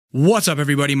What's up,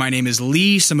 everybody? My name is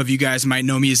Lee. Some of you guys might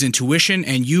know me as Intuition,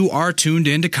 and you are tuned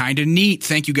in to Kinda Neat.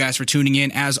 Thank you guys for tuning in,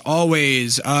 as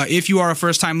always. If you are a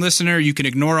first-time listener, you can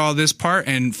ignore all this part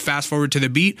and fast forward to the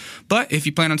beat. But if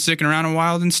you plan on sticking around a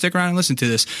while, then stick around and listen to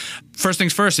this. First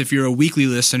things first, if you're a weekly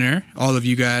listener, all of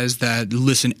you guys that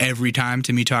listen every time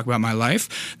to me talk about my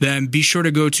life, then be sure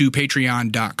to go to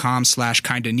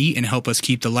patreon.com/kindaneat and help us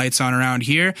keep the lights on around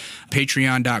here.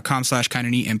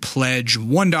 Patreon.com/kindaneat and pledge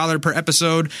 $1 per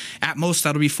episode. At most,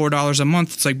 that'll be $4 a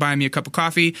month. It's like buying me a cup of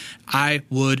coffee. I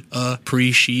would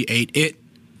appreciate it,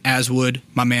 as would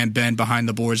my man Ben behind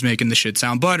the boards making the shit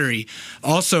sound buttery.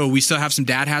 Also, we still have some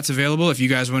dad hats available. If you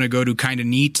guys want to go to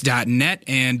kindaneat.net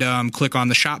and click on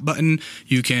the shop button,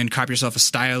 you can cop yourself a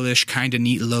stylish Kinda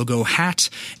Neat logo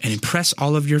hat and impress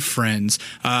all of your friends.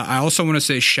 I also want to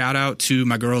say shout out to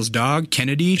my girl's dog,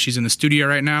 Kennedy. She's in the studio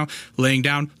right now, laying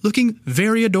down, looking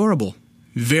very adorable.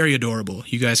 Very adorable.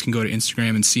 You guys can go to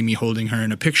Instagram and see me holding her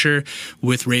in a picture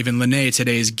with Raven Lene,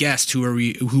 today's guest,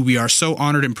 who we are so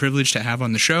honored and privileged to have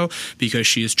on the show because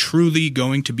she is truly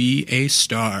going to be a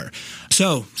star.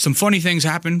 So, some funny things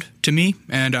happened to me,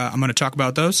 and I'm going to talk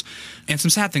about those. And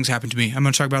some sad things happened to me. I'm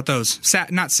going to talk about those.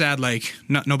 Not sad like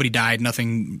nobody died,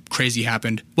 nothing crazy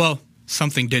happened. Well,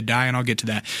 something did die, and I'll get to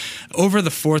that. Over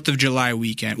the 4th of July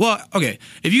weekend. Well, okay,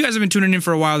 if you guys have been tuning in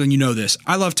for a while, then you know this.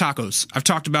 I love tacos. I've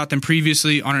talked about them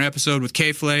previously on an episode with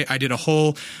K-Flay. I did a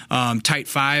whole Tight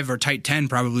 5 or Tight 10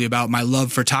 probably about my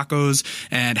love for tacos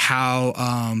and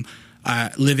how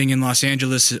living in Los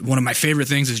Angeles, one of my favorite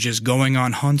things is just going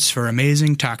on hunts for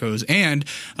amazing tacos. And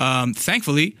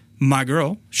thankfully, my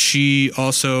girl, she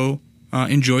also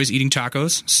enjoys eating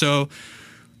tacos. So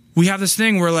we have this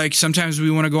thing where, like, sometimes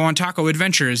we want to go on taco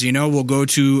adventures. You know, we'll go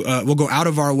out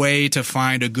of our way to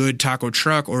find a good taco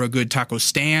truck or a good taco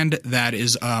stand that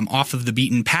is off of the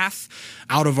beaten path,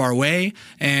 out of our way,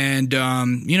 and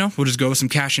you know, we'll just go with some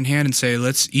cash in hand and say,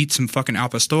 let's eat some fucking al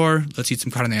pastor, let's eat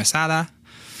some carne asada,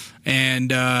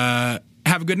 and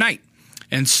have a good night.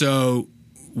 And so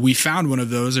we found one of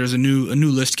those. There's a new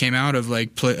list came out of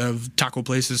of taco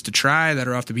places to try that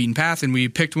are off the beaten path, and we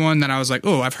picked one that I was like,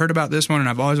 oh, I've heard about this one and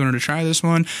I've always wanted to try this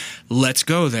one. Let's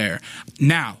go there.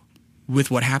 Now,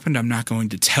 with what happened, I'm not going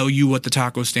to tell you what the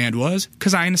taco stand was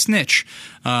because I ain't a snitch.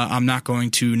 I'm not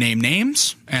going to name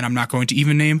names, and I'm not going to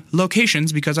even name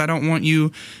locations because I don't want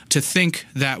you to think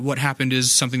that what happened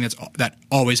is something that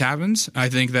always happens. I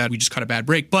think that we just caught a bad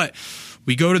break. But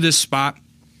we go to this spot.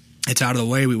 It's out of the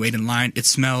way. We wait in line. It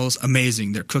smells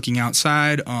amazing. They're cooking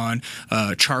outside on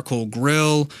a charcoal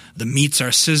grill. The meats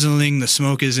are sizzling. The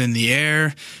smoke is in the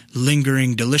air,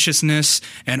 lingering deliciousness.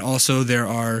 And also there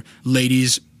are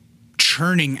ladies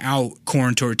churning out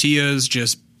corn tortillas,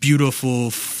 just beautiful,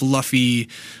 fluffy.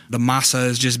 The masa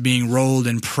is just being rolled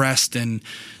and pressed, and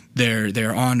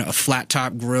they're on a flat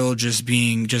top grill,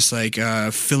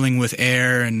 filling with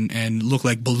air and look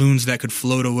like balloons that could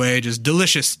float away. Just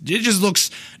delicious. It just looks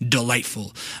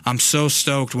delightful. I'm so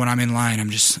stoked when I'm in line. I'm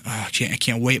just I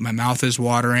can't wait. My mouth is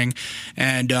watering.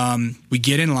 And we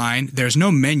get in line. There's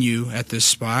no menu at this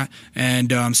spot,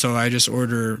 and so I just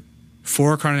order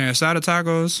 4 carne asada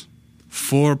tacos,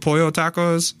 4 pollo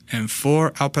tacos, and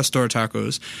 4 al pastor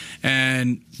tacos,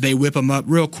 and they whip them up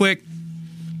real quick.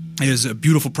 It is a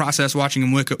beautiful process watching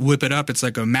him whip it up. It's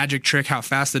like a magic trick how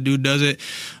fast the dude does it.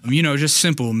 You know, just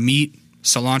simple meat,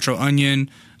 cilantro,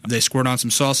 onion. They squirt on some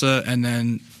salsa and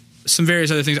then some various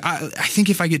other things. I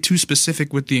think if I get too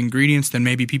specific with the ingredients, then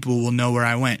maybe people will know where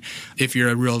I went if you're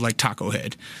a real, like, taco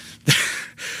head.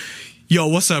 Yo,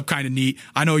 what's up, Kinda Neat?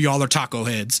 I know y'all are taco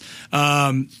heads.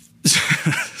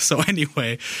 So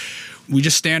anyway, we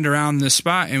just stand around this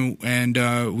spot and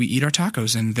we eat our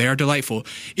tacos, and they are delightful.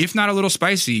 If not a little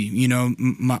spicy, you know,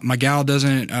 my gal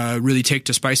doesn't really take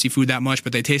to spicy food that much,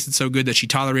 but they tasted so good that she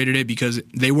tolerated it because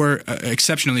they were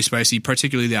exceptionally spicy,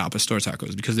 particularly the al pastor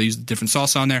tacos, because they used different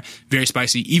salsa on there. Very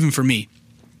spicy, even for me,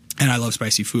 and I love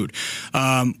spicy food.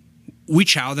 We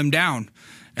chow them down,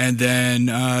 and then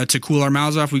to cool our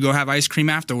mouths off, we go have ice cream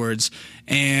afterwards,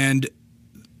 and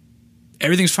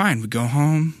everything's fine. We go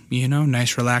home, you know,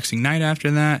 nice relaxing night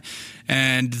after that.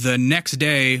 And the next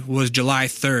day was July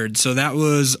 3rd. So that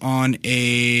was on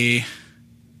a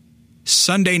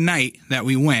Sunday night that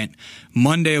we went.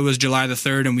 Monday was July the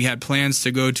 3rd, and we had plans to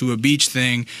go to a beach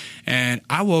thing. And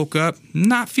I woke up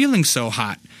not feeling so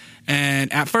hot.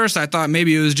 And at first I thought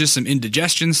maybe it was just some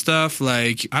indigestion stuff.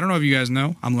 Like, I don't know if you guys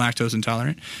know, I'm lactose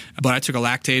intolerant, but I took a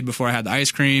Lactaid before I had the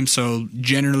ice cream. So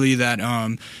generally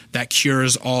that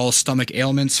cures all stomach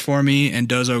ailments for me and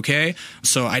does okay.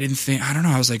 So I didn't think, I don't know.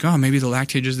 I was like, oh, maybe the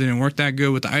Lactaid just didn't work that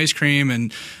good with the ice cream.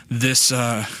 And this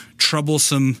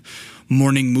troublesome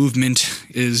morning movement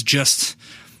is just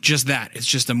just that. It's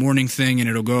just a morning thing and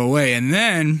it'll go away. And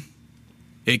then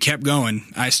it kept going.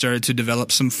 I started to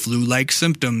develop some flu-like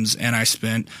symptoms, and I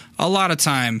spent a lot of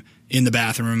time in the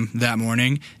bathroom that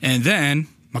morning. And then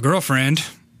my girlfriend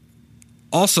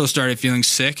also started feeling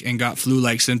sick and got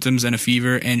flu-like symptoms and a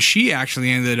fever, and she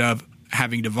actually ended up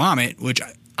having to vomit, which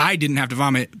I didn't have to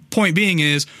vomit. Point being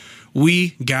is,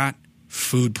 we got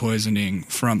food poisoning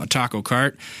from a taco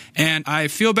cart, and I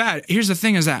feel bad. Here's the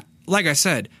thing is that, like I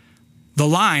said, the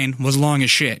line was long as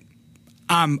shit.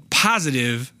 I'm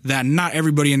positive that not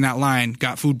everybody in that line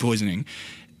got food poisoning.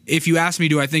 If you ask me,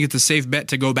 do I think it's a safe bet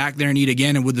to go back there and eat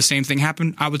again and would the same thing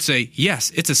happen? I would say,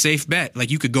 yes, it's a safe bet.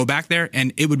 Like, you could go back there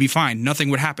and it would be fine. Nothing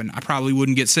would happen. I probably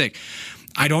wouldn't get sick.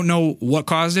 I don't know what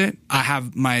caused it. I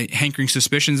have my hankering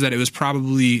suspicions that it was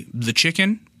probably the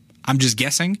chicken. I'm just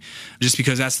guessing, just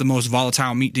because that's the most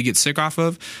volatile meat to get sick off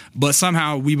of. But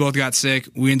somehow we both got sick.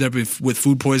 We ended up with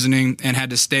food poisoning and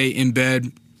had to stay in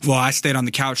bed. Well, I stayed on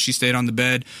the couch. She stayed on the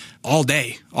bed all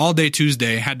day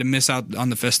Tuesday. Had to miss out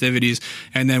on the festivities.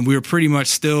 And then we were pretty much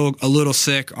still a little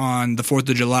sick on the 4th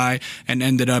of July and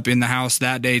ended up in the house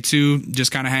that day too,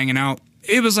 just kind of hanging out.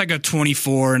 It was like a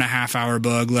 24 and a half hour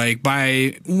bug. Like,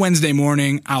 by Wednesday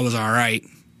morning, I was all right.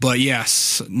 But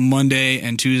yes, Monday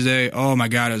and Tuesday, oh my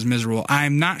God, it was miserable.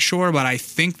 I'm not sure, but I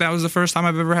think that was the first time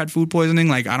I've ever had food poisoning.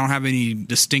 Like, I don't have any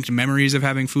distinct memories of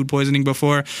having food poisoning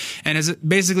before. And it's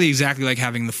basically exactly like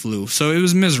having the flu. So it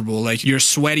was miserable. Like, you're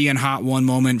sweaty and hot one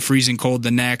moment, freezing cold the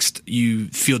next. You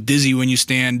feel dizzy when you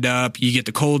stand up. You get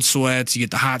the cold sweats, you get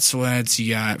the hot sweats,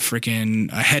 you got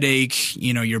freaking a headache,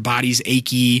 you know, your body's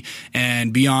achy.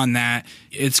 And beyond that,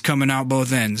 it's coming out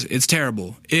both ends. It's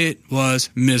terrible. It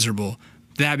was miserable.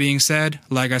 That being said,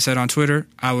 like I said on Twitter,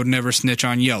 I would never snitch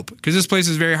on Yelp, because this place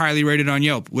is very highly rated on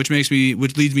Yelp, which leads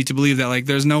me to believe that, like,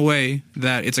 there's no way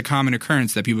that it's a common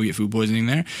occurrence that people get food poisoning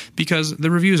there, because the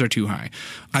reviews are too high.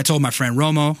 I told my friend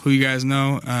Romo, who you guys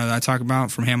know, that I talk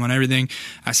about from Ham on Everything.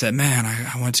 I said, man,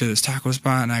 I went to this taco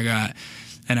spot and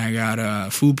I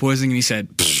got food poisoning, and he said,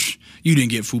 you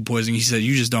didn't get food poisoning. He said,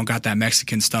 you just don't got that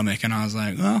Mexican stomach. And I was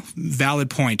like, well,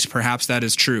 valid point. Perhaps that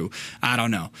is true. I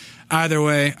don't know. Either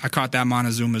way, I caught that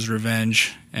Montezuma's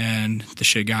revenge, and the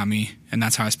shit got me. And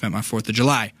that's how I spent my 4th of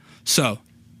July. So,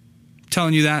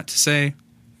 telling you that to say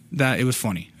that it was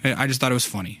funny. I just thought it was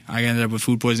funny. I ended up with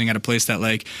food poisoning at a place that,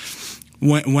 like,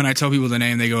 when I tell people the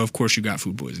name, they go, of course you got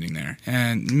food poisoning there.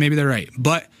 And maybe they're right.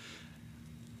 But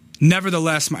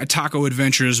nevertheless, my taco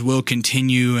adventures will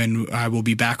continue, and I will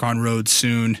be back on road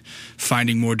soon,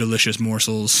 finding more delicious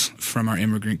morsels from our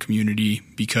immigrant community,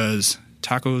 because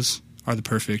tacos are the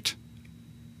perfect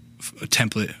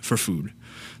template for food.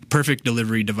 Perfect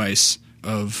delivery device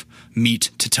of meat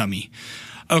to tummy.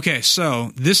 Okay,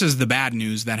 so this is the bad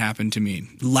news that happened to me.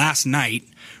 Last night,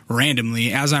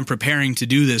 randomly, as I'm preparing to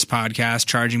do this podcast,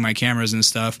 charging my cameras and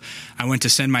stuff, I went to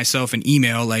send myself an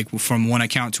email, like, from one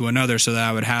account to another, so that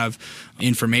I would have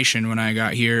information when I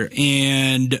got here.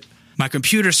 And my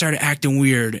computer started acting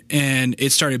weird, and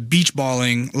it started beach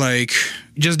balling, like,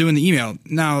 just doing the email.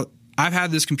 Now, I've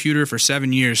had this computer for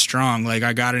 7 years strong. Like,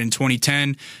 I got it in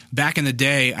 2010. Back in the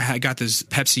day, I got this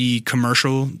Pepsi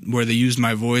commercial where they used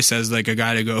my voice as, like, a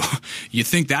guy to go, you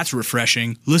think that's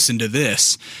refreshing? Listen to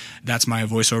this. That's my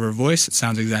voiceover voice. It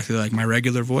sounds exactly like my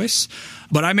regular voice.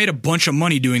 But I made a bunch of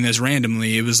money doing this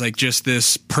randomly. It was like just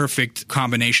this perfect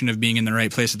combination of being in the right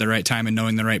place at the right time and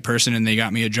knowing the right person. And they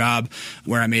got me a job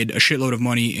where I made a shitload of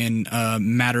money in a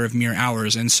matter of mere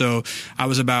hours. And so I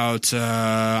was about,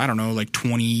 I don't know, like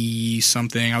 20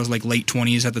 something. I was like late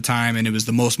 20s at the time. And it was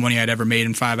the most money I'd ever made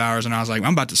in 5 hours. And I was like,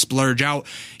 I'm about to splurge out,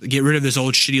 get rid of this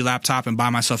old shitty laptop and buy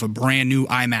myself a brand new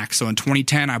iMac. So in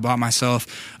 2010, I bought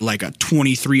myself like a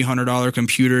 $2,300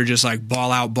 computer, just like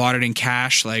bought it in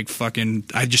cash, like fucking,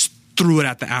 I just threw it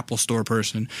at the Apple store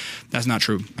person. That's not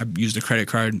true. I used a credit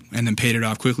card and then paid it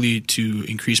off quickly to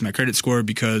increase my credit score,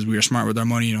 because we are smart with our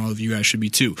money, and all of you guys should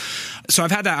be too. So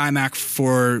I've had that iMac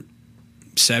for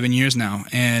 7 years now,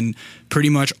 and pretty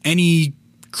much any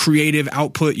creative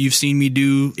output you've seen me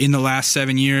do in the last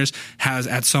 7 years has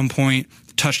at some point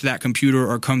touched that computer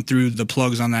or come through the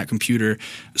plugs on that computer.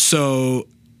 So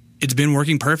it's been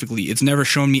working perfectly. It's never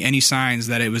shown me any signs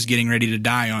that it was getting ready to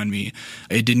die on me.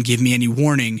 It didn't give me any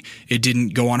warning. It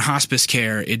didn't go on hospice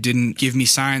care. It didn't give me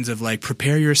signs of, like,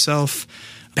 prepare yourself,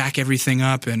 back everything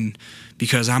up, and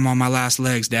because I'm on my last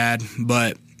legs, Dad.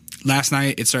 But last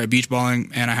night it started beach balling,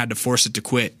 and I had to force it to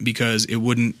quit because it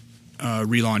wouldn't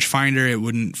relaunch Finder. It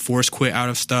wouldn't force quit out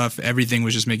of stuff. Everything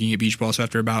was just making it beach ball. So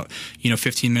after about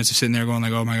 15 minutes of sitting there going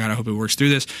like, oh my God, I hope it works through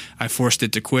this, I forced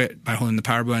it to quit by holding the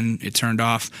power button. It turned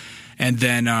off, and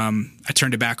then I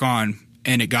turned it back on,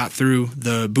 and it got through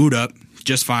the boot up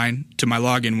just fine to my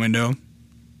login window.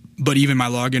 But even my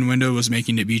login window was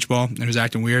making it beach ball, and it was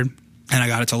acting weird, and I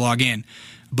got it to log in.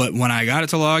 But when I got it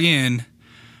to log in,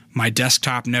 my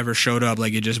desktop never showed up.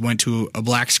 Like, it just went to a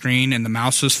black screen and the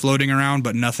mouse was floating around,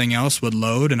 but nothing else would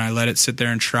load. And I let it sit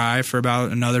there and try for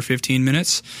about another 15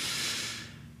 minutes.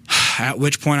 At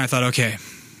which point I thought, okay,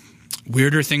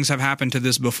 weirder things have happened to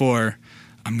this before.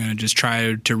 I'm going to just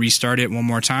try to restart it one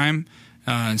more time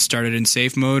and start it in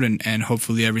safe mode, and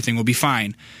hopefully everything will be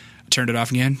fine. Turned it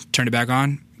off again, turned it back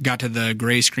on, got to the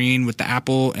gray screen with the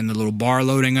apple and the little bar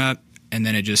loading up, and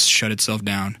then it just shut itself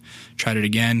down. Tried it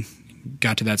again,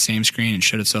 got to that same screen and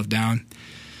shut itself down.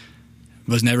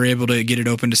 Was never able to get it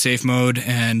open to safe mode,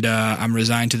 and I'm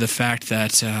resigned to the fact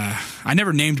that I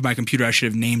never named my computer. I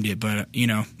should have named it, but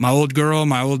my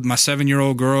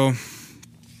 7-year-old girl,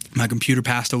 my computer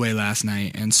passed away last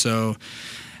night, and so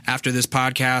after this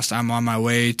podcast, I'm on my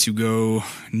way to go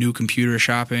new computer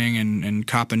shopping and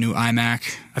cop a new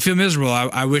iMac. I feel miserable.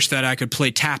 I wish that I could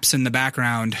play taps in the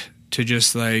background to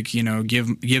just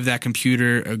give that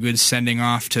computer a good sending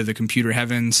off to the computer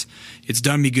heavens. It's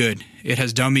done me good. It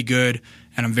has done me good,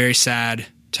 and I'm very sad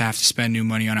to have to spend new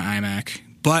money on an iMac.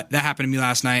 But that happened to me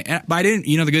last night. But I didn't.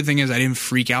 The good thing is I didn't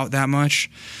freak out that much,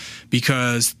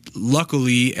 because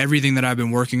luckily everything that I've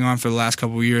been working on for the last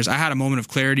couple of years, I had a moment of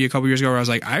clarity a couple of years ago where I was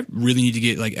like, I really need to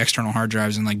get external hard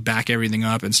drives and back everything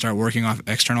up and start working off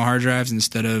external hard drives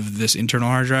instead of this internal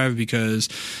hard drive, because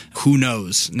who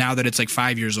knows, now that it's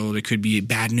 5 years old, it could be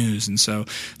bad news. And so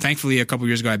thankfully a couple of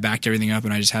years ago I backed everything up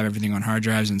and I just have everything on hard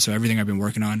drives, and so everything I've been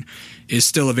working on is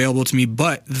still available to me.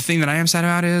 But the thing that I am sad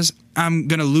about is I'm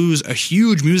going to lose a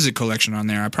huge music collection on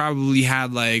there. I probably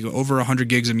had over 100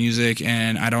 gigs of music,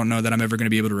 and I don't know that I'm ever going to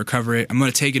be able to recover it. I'm going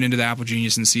to take it into the Apple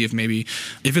Genius and see if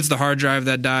it's the hard drive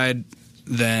that died,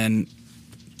 then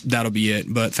that'll be it.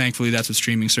 But thankfully that's what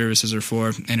streaming services are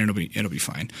for, and it'll be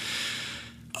fine.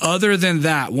 Other than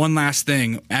that, one last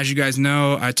thing. As you guys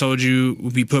know, I told you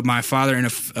we put my father in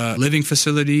a living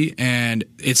facility, and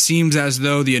it seems as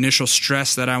though the initial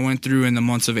stress that I went through in the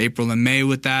months of April and May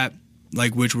with that,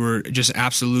 which were just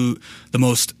the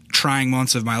most trying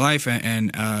months of my life,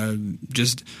 and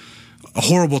just a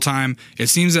horrible time. It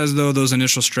seems as though those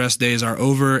initial stress days are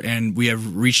over, and we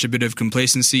have reached a bit of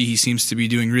complacency. He seems to be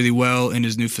doing really well in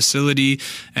his new facility,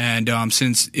 and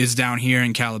since it's down here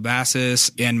in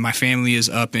Calabasas and my family is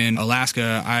up in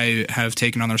Alaska, I have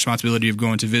taken on the responsibility of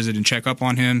going to visit and check up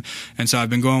on him. And so I've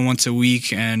been going once a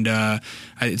week, and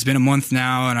it's been a month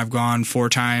now, and I've gone 4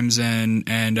 times,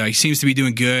 and he seems to be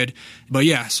doing good. But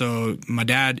yeah, so my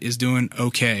dad is doing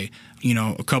okay.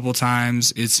 A couple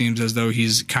times it seems as though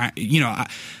he's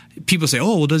people say,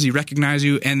 oh, well, does he recognize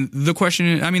you? And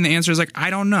the answer is I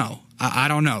don't know. I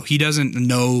don't know. He doesn't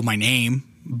know my name,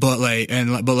 but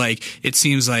it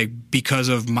seems because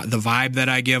of the vibe that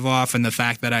I give off, and the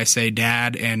fact that I say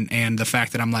dad, and the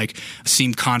fact that I'm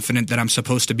seem confident that I'm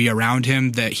supposed to be around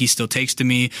him, that he still takes to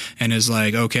me and is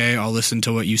okay, I'll listen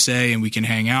to what you say and we can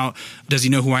hang out. Does he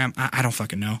know who I am? I don't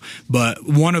fucking know. But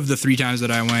one of the 3 times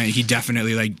that I went, he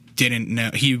definitely didn't know.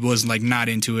 He was not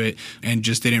into it and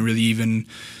just didn't really even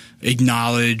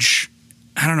acknowledge.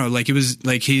 I don't know, it was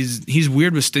he's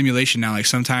weird with stimulation now.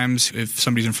 Sometimes if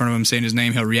somebody's in front of him saying his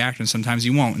name, he'll react, and sometimes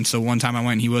he won't. And so one time I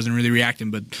went and he wasn't really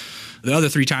reacting, but the other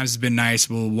 3 times has been nice.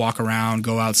 We'll walk around,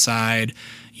 go outside.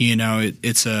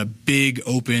 It's a big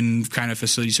open kind of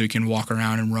facility, so you can walk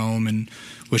around and roam, and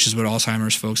which is what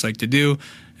Alzheimer's folks like to do.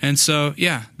 And so,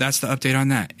 yeah, that's the update on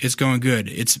that. It's going good.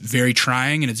 It's very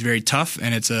trying and it's very tough,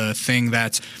 and it's a thing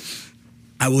that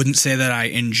I wouldn't say that I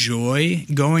enjoy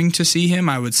going to see him.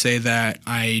 I would say that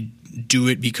I do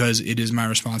it because it is my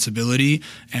responsibility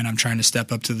and I'm trying to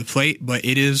step up to the plate, but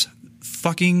it is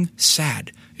fucking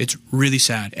sad. It's really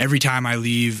sad. Every time I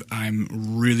leave, I'm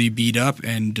really beat up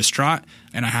and distraught,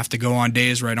 and I have to go on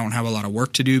days where I don't have a lot of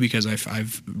work to do because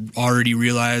I've already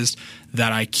realized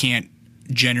that I can't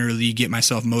generally get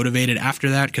myself motivated after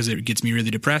that because it gets me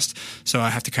really depressed. So I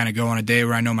have to kind of go on a day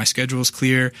where I know my schedule is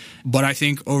clear. But I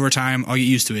think over time I'll get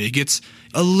used to it. It gets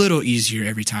a little easier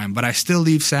every time, but I still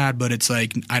leave sad. But it's I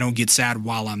don't get sad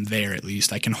while I'm there. At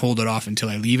least I can hold it off until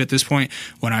I leave. At this point,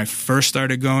 when I first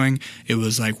started going, it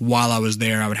was while I was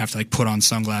there, I would have to put on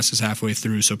sunglasses halfway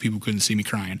through so people couldn't see me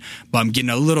crying. But I'm getting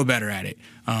a little better at it.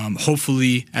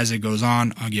 Hopefully, as it goes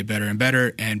on, I'll get better and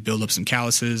better and build up some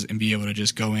calluses and be able to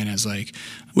just go in as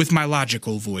with my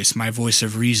logical voice, my voice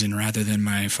of reason, rather than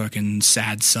my fucking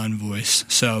sad son voice.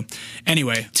 So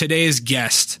anyway, today's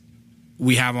guest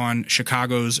we have on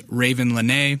Chicago's Raven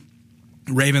Lenae.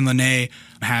 Raven Lenae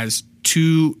has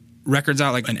 2 records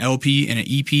out, an LP and an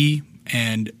EP,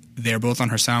 and They're both on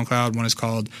her SoundCloud. One is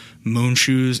called Moon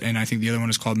Shoes, and I think the other one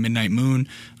is called Midnight Moon.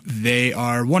 They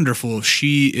are wonderful.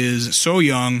 She is so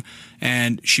young,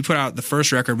 and she put out the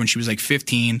first record when she was like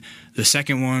 15, the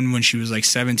second one when she was like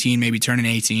 17, maybe turning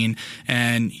 18,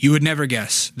 and you would never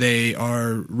guess. They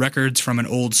are records from an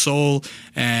old soul,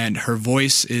 and her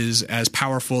voice is as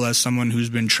powerful as someone who's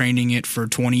been training it for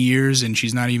 20 years, and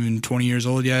she's not even 20 years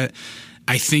old yet.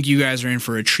 I think you guys are in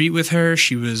for a treat with her.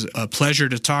 She was a pleasure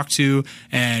to talk to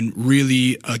and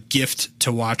really a gift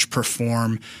to watch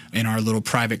perform in our little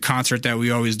private concert that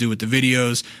we always do with the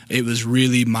videos. It was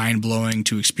really mind-blowing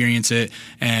to experience it,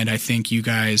 and I think you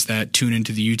guys that tune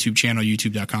into the YouTube channel,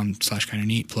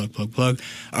 youtube.com/kindaneat, plug,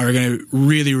 are going to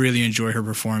really, really enjoy her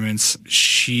performance.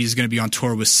 She's going to be on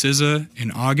tour with SZA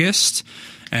in August,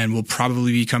 and will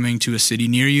probably be coming to a city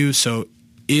near you, so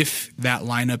if that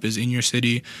lineup is in your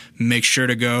city, make sure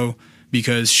to go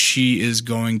because she is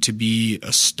going to be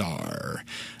a star.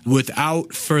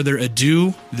 Without further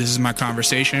ado, this is my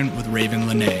conversation with Raven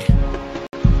Lenae.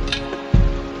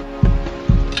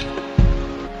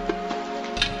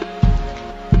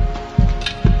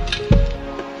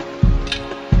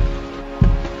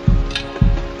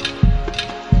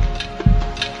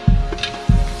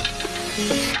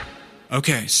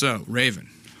 Okay, so Raven.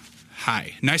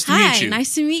 Hi. Nice to meet you.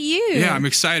 Nice to meet you. Yeah, I'm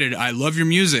excited. I love your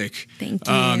music. Thank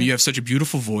you. You have such a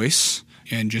beautiful voice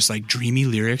and just like dreamy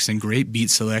lyrics and great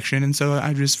beat selection. And so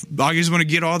I just want to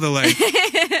get all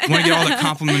the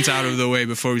compliments out of the way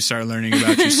before we start learning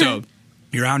about you. So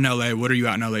you're out in LA. What are you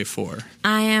out in LA for?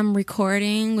 I am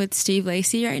recording with Steve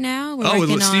Lacy right now. We're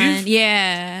working with Steve?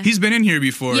 Yeah. He's been in here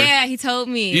before. Yeah, he told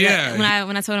me. Yeah.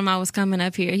 When I told him I was coming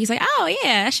up here, he's like, "Oh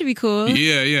yeah, that should be cool."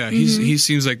 Yeah. Mm-hmm. He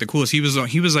seems like the coolest. He was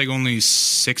like only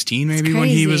 16 maybe when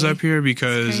he was up here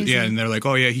because and they're like,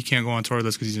 "Oh yeah, he can't go on tour with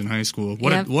us because he's in high school."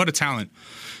 What a talent.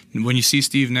 When you see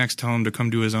Steve next, tell him to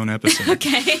come do his own episode.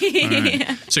 Okay. All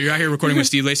right. So you're out here recording with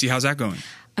Steve Lacy. How's that going?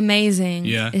 Amazing.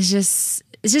 Yeah. It's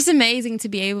just amazing to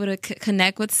be able to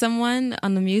connect with someone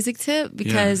on the music tip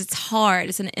because it's hard.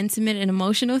 It's an intimate and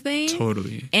emotional thing.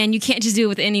 Totally. And you can't just do it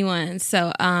with anyone.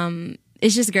 So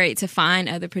it's just great to find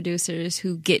other producers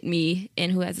who get me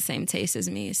and who has the same taste as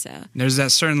me. So there's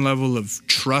that certain level of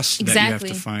trust that you have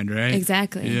to find, right?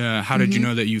 Exactly. Yeah. How did you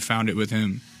know that you found it with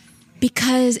him?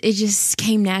 Because it just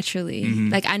came naturally.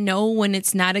 Like, I know when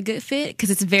it's not a good fit because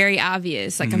it's very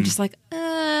obvious. Like, I'm just like,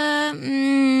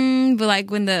 but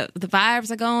like when the vibes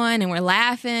are going and we're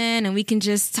laughing and we can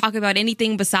just talk about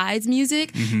anything besides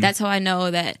music, that's how I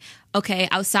know that, okay,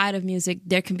 outside of music,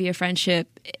 there can be a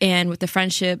friendship, and with the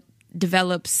friendship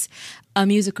develops a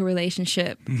musical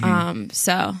relationship.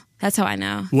 So that's how I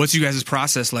know. What's you guys'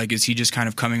 process like? Is he just kind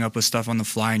of coming up with stuff on the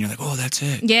fly and you're like, oh, that's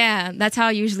it? Yeah, that's how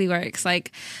it usually works.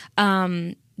 Like,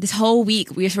 this whole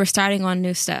week, we're starting on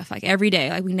new stuff, like every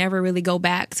day. Like, we never really go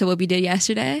back to what we did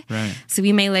yesterday. Right. So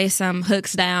we may lay some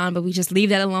hooks down, but we just leave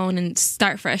that alone and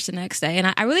start fresh the next day.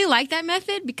 And I really like that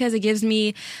method because it gives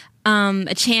me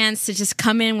a chance to just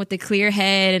come in with a clear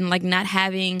head and like not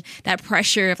having that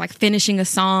pressure of like finishing a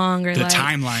song or the like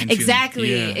timeline.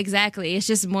 Exactly. It's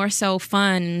just more so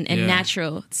fun and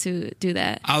natural to do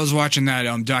that. I was watching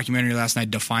that documentary last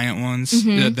night, Defiant Ones,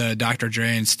 the Dr.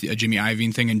 Dre and Jimmy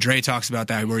Iovine thing, and Dre talks about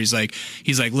that where he's like,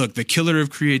 look, the killer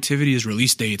of creativity is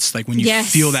release dates. Like when you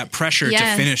feel that pressure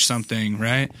to finish something,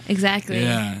 right? Exactly.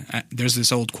 Yeah. There's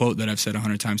this old quote that I've said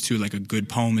 100 times too, like a good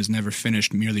poem is never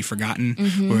finished, merely forgotten,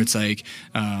 where it's like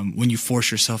when you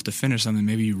force yourself to finish something,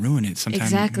 maybe you ruin it sometimes.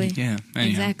 Exactly. Yeah. Anyhow.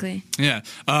 Exactly. Yeah.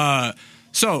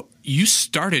 So you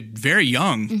started very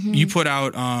young. You put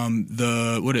out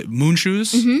Moon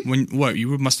Shoes?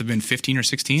 You must have been 15 or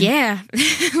 16? Yeah.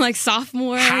 Like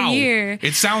sophomore year.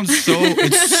 It sounds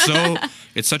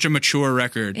it's such a mature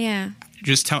record. Yeah.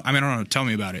 I don't know, tell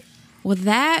me about it. Well,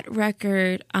 that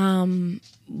record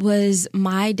was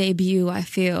my debut, I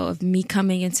feel, of me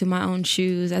coming into my own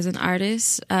shoes as an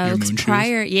artist. Your Moon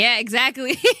prior, Shoes? Yeah,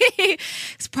 exactly.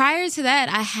 Prior to that,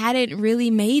 I hadn't really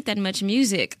made that much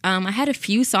music. I had a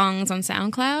few songs on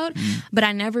SoundCloud, but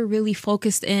I never really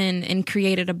focused in and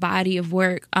created a body of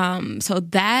work. So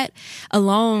that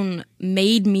alone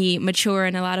made me mature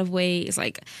in a lot of ways,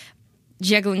 like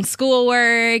juggling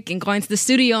schoolwork and going to the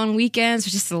studio on weekends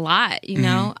was just a lot, you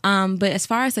know? But as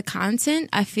far as the content,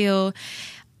 I feel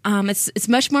it's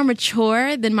much more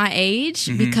mature than my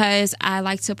age because I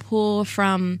like to pull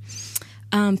from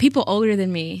people older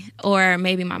than me, or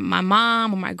maybe my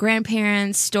mom or my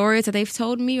grandparents' stories that they've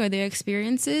told me or their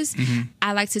experiences.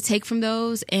 I like to take from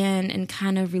those and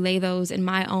kind of relay those in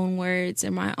my own words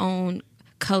and my own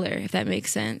color, if that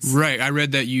makes sense. Right. I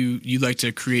read that you like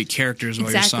to create characters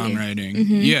while you're songwriting.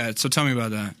 Yeah. So tell me about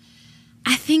that.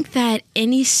 I think that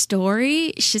any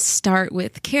story should start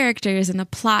with characters and the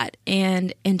plot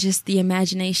and just the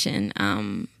imagination,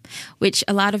 which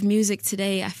a lot of music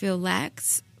today I feel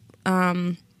lacks.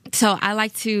 So I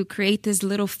like to create this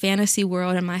little fantasy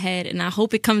world in my head, and I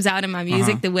hope it comes out in my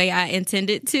music the way I intend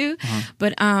it to.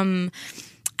 But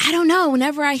I don't know.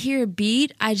 Whenever I hear a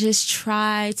beat, I just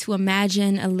try to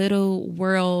imagine a little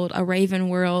world, a Raven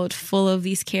world full of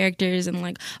these characters, and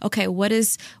like, okay, what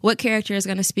character is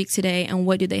going to speak today, and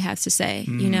what do they have to say?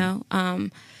 You know.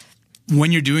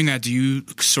 When you're doing that, do you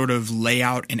sort of lay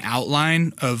out an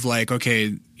outline of like,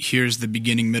 okay, here's the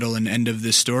beginning, middle, and end of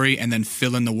this story, and then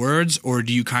fill in the words, or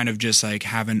do you kind of just like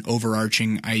have an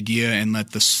overarching idea and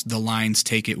let the lines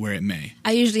take it where it may?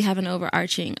 I usually have an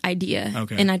overarching idea,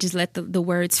 and I just let the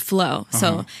words flow.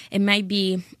 So it might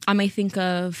be, I may think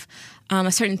of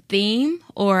a certain theme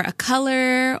or a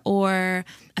color or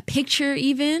a picture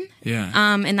even. Yeah.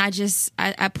 And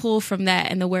I pull from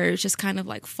that, and the words just kind of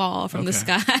like fall from the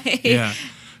sky. Yeah.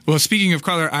 Well, speaking of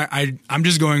color, I'm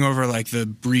just going over like the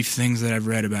brief things that I've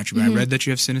read about you. But I read that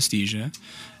you have synesthesia,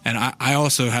 and I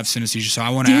also have synesthesia. So I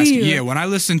want to ask you. Yeah, when I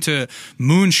listen to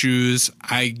Moon Shoes,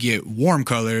 I get warm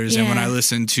colors, and when I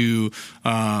listen to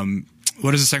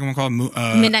what is the second one called?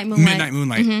 Midnight Moonlight. Midnight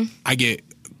Moonlight. I get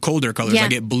colder colors. I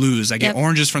get blues. I get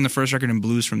oranges from the first record and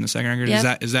blues from the second record.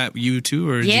 Is that you too,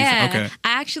 or yeah? Okay.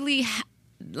 I actually.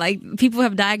 Like, people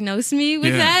have diagnosed me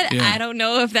with that. I don't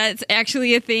know if that's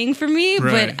actually a thing for me,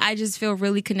 but I just feel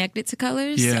really connected to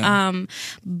colors.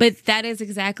 But that is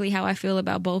exactly how I feel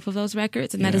about both of those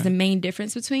records, and that is the main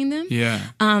difference between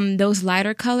them. Those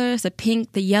lighter colors, the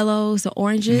pink, the yellows, the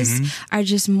oranges, are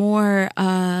just more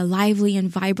lively and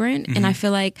vibrant, and I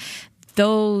feel like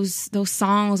those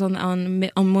songs on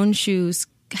Moon Shoes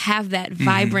have that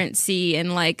vibrancy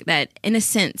and like that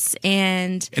innocence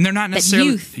and they're not necessarily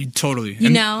youth, totally, you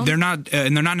know, they're not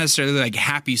necessarily like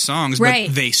happy songs,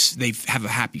 but they have a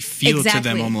happy feel to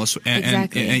them almost. And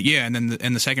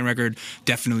then the second record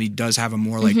definitely does have a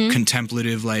more like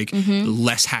contemplative, like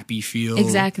less happy feel.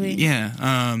 Yeah.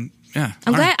 I'm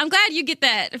glad you get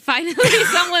that. Finally,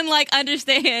 someone like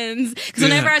understands, because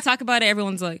whenever I talk about it,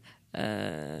 everyone's like.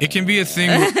 It can be a thing.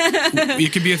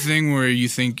 It can be a thing where you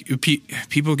think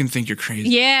people can think you're crazy.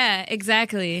 Yeah,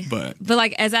 exactly. But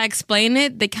like as I explain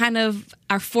it, they kind of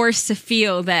are forced to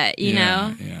feel that, you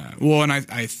know. Yeah. Well, and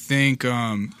I think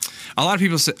a lot of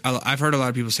people say, I've heard a lot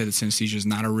of people say that synesthesia is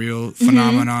not a real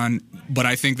phenomenon, but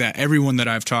I think that everyone that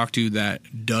I've talked to that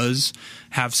does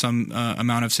have some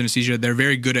amount of synesthesia, they're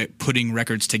very good at putting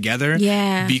records together.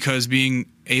 Yeah. Because being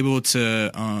able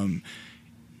to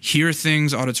hear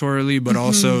things auditorily, but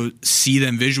also see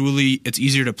them visually, it's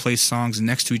easier to place songs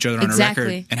next to each other on a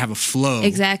record and have a flow.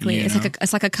 Exactly.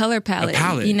 It's like a color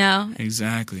palette. You know?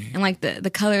 Exactly. And like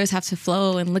the colors have to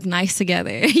flow and look nice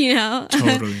together, you know?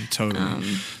 Totally.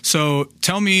 So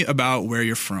tell me about where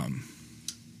you're from.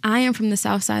 I am from the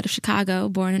south side of Chicago,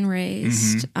 born and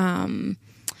raised.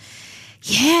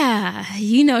 Yeah,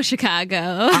 you know Chicago.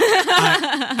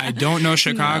 I don't know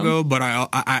Chicago, but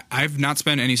I've not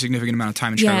spent any significant amount of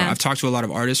time in Chicago. I've talked to a lot of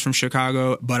artists from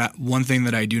Chicago, but one thing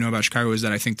that I do know about Chicago is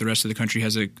that I think the rest of the country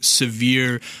has a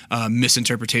severe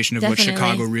misinterpretation of what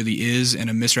Chicago really is and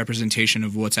a misrepresentation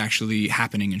of what's actually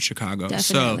happening in Chicago.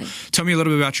 So tell me a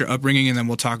little bit about your upbringing, and then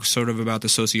we'll talk sort of about the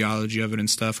sociology of it and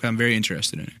stuff. I'm very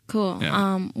interested in it. Cool.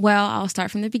 Yeah. Well, I'll start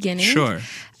from the beginning. Sure.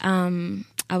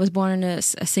 I was born in a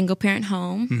single-parent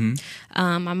home.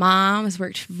 My mom has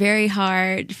worked very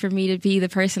hard for me to be the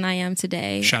person I am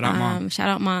today. Shout out, Mom. Shout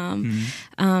out,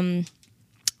 Mom.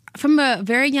 From a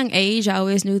very young age, I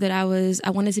always knew that I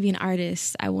wanted to be an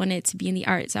artist. I wanted to be in the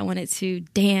arts. I wanted to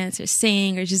dance or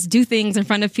sing or just do things in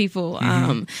front of people.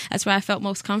 That's where I felt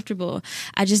most comfortable.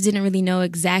 I just didn't really know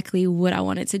exactly what I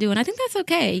wanted to do. And I think that's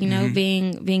okay, you know,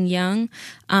 being young.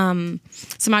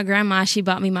 So my grandma, she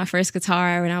bought me my first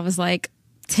guitar when I was like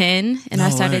 10, and I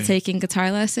started taking guitar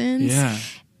lessons. Yeah.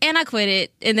 And I quit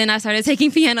it. And then I started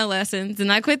taking piano lessons, and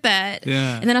I quit that.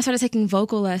 Yeah. And then I started taking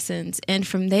vocal lessons. And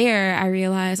from there, I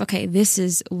realized, okay, this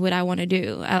is what I want to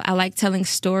do. I like telling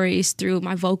stories through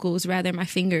my vocals rather than my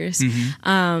fingers.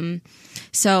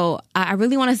 So I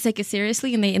really wanted to take it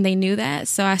seriously, and they knew that.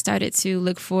 So I started to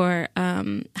look for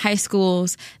high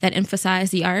schools that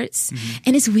emphasize the arts.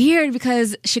 And it's weird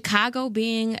because Chicago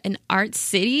being an arts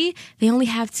city, they only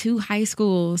have 2 high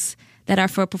schools that are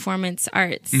for performance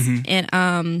arts.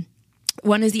 And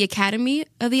one is the Academy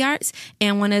of the Arts,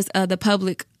 and one is the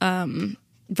public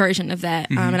version of that.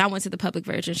 And I went to the public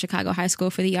version, Chicago High School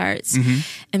for the Arts.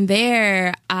 And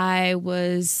there I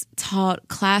was taught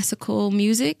classical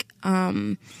music.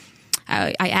 I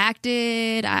I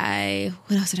acted.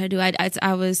 What else did I do?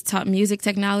 I was taught music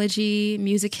technology,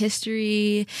 music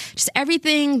history, just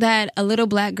everything that a little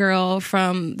black girl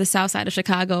from the South Side of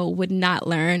Chicago would not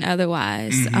learn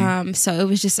otherwise. So it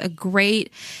was just a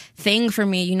great thing for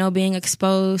me, you know, being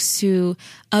exposed to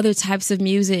other types of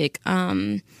music.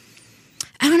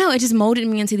 I don't know. It just molded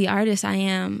me into the artist I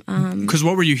am. Because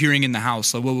what were you hearing in the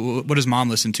house? Like, what does mom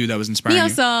listen to that was inspiring Neo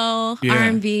you? soul,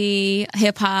 R&B,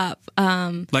 hip hop.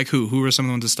 Like who? Who were some of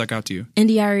the ones that stuck out to you?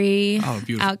 NDRE, Oh,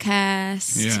 beautiful.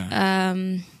 Outkast.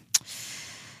 Yeah.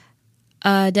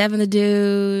 Devin the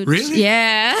Dude. Really?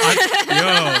 Yeah.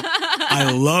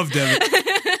 I love Devin.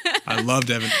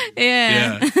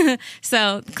 Yeah.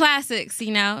 So classics,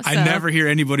 you know. I never hear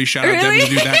anybody shout out Devin the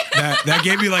Dude. That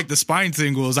gave me like the spine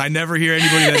tingles. I never hear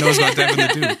anybody that knows about Devin the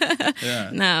Dude. Yeah.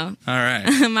 No. All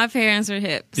right. My parents were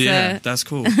hip. So. Yeah, that's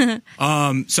cool.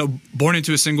 So born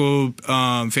into a single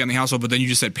family household, but then you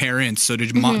just said parents. So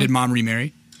did mom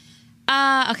remarry?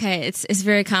 Okay, it's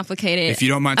very complicated. If you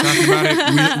don't mind talking about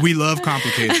it, we love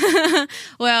complicated.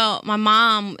 Well, my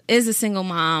mom is a single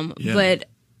mom, but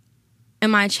in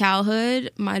my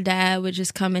childhood, my dad would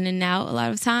just come in and out a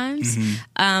lot of times.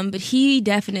 But he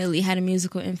definitely had a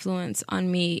musical influence on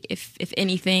me. If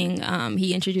anything,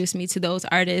 he introduced me to those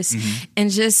artists and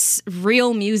just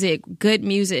real music, good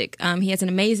music. He has an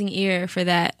amazing ear for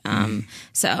that.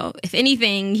 So if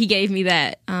anything, he gave me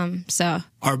that.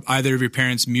 Are either of your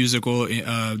parents musical,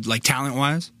 like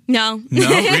talent-wise? No. No?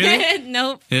 Really?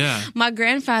 Nope. Yeah. My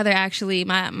grandfather, actually,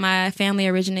 my family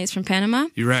originates from Panama.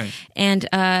 You're right. And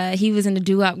he was in a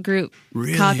doo-wop group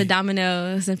Really? called the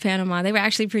Dominoes in Panama. They were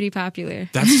actually pretty popular.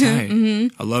 That's tight.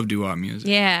 I love doo-wop music.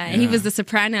 Yeah, and he was the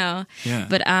soprano. Yeah.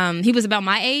 But he was about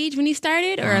my age when he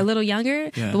started, or a little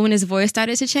younger. Yeah. But when his voice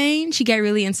started to change, he got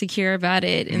really insecure about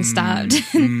it and stopped.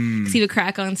 Because he would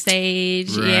crack on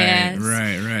stage. Right,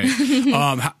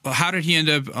 right. How did he end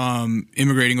up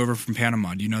immigrating over from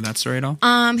Panama? Do you know that story at all?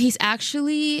 He's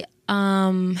actually,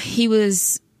 he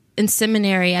was in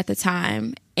seminary at the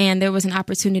time, and there was an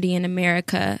opportunity in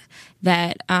America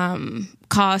that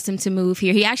caused him to move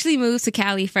here. He actually moved to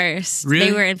Cali first. Really?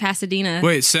 They were in Pasadena.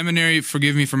 Wait, seminary,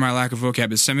 forgive me for my lack of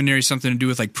vocab, is seminary something to do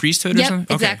with like priesthood or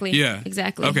something? Exactly. Okay, yeah.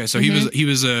 Exactly. Okay, so he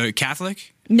was a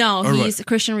Catholic? No, Or he's what?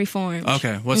 Christian Reformed.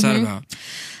 Okay, what's that about?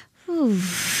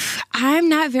 I'm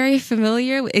not very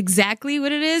familiar with exactly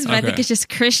what it is, but I think it's just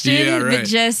Christian, Yeah, right. but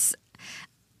just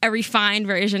a refined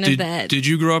version of that. Did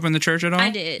you grow up in the church at all?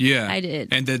 I did. Yeah. I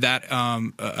did. And did that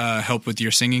help with your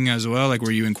singing as well? Like,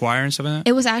 were you in choir and stuff like that?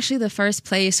 It was actually the first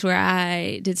place where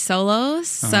I did solos,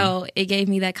 so it gave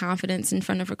me that confidence in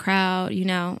front of a crowd, you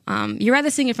know. You'd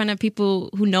rather sing in front of people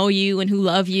who know you and who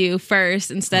love you first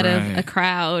instead of a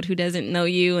crowd who doesn't know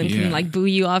you and can like boo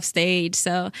you off stage.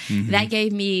 So that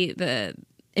gave me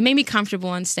it made me comfortable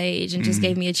on stage and just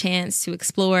gave me a chance to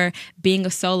explore being a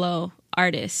solo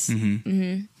artist.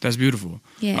 That's beautiful.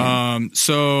 Yeah.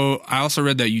 So I also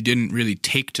read that you didn't really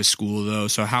take to school though.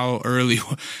 So how early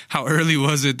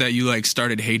was it that you like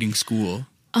started hating school?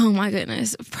 Oh my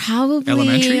goodness. Probably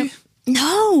Elementary?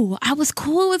 No, I was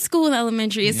cool with school in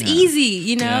elementary. It's easy,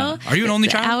 you know. Yeah. Are you an only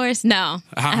The child? Hours? No.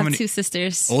 How I have many- two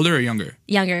sisters. Older or younger?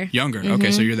 Younger. Younger.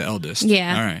 Okay, so you're the eldest.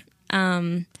 Yeah. All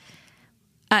right.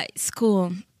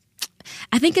 School.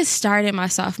 I think it started my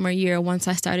sophomore year once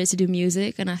I started to do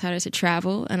music and I started to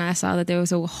travel and I saw that there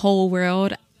was a whole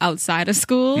world outside of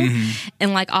school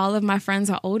and like all of my friends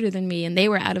are older than me and they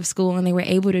were out of school and they were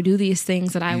able to do these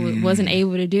things that I wasn't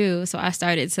able to do. So I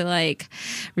started to like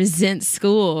resent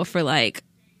school for like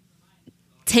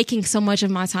taking so much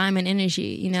of my time and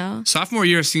energy, you know? Sophomore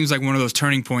year seems like one of those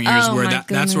turning point years Oh, where my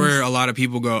that's where a lot of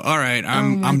people go, all right,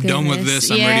 I'm done with goodness.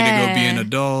 this. I'm ready to go be Yeah. an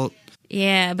adult.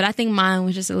 Yeah, but I think mine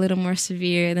was just a little more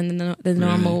severe than the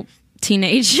normal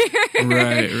teenager.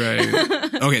 Right.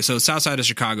 Okay, so south side of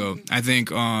Chicago. I think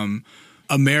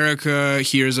America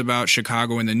hears about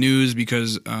Chicago in the news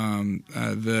because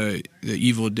the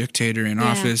evil dictator in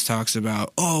office talks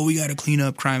about, oh, we got to clean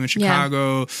up crime in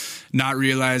Chicago, not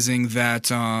realizing that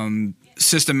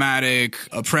systematic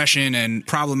oppression and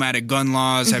problematic gun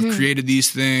laws have created these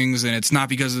things, and it's not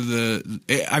because of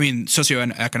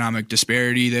socioeconomic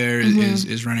disparity there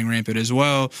is running rampant as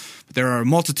well. But there are a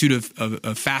multitude of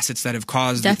facets that have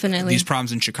caused these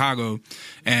problems in Chicago,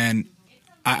 and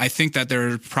I think that there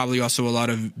are probably also a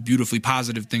lot of beautifully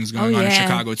positive things going on in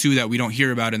Chicago too that we don't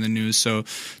hear about in the news. So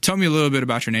tell me a little bit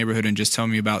about your neighborhood and just tell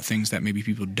me about things that maybe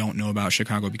people don't know about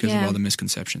Chicago because of all the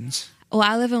misconceptions. Well,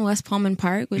 I live in West Pullman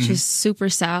Park, which is super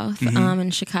south in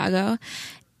Chicago.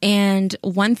 And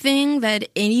one thing that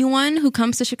anyone who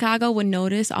comes to Chicago would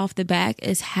notice off the back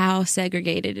is how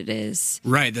segregated it is.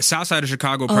 Right. The south side of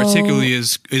Chicago particularly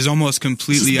is almost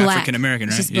completely African American,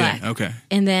 right? Just black. Yeah. Okay.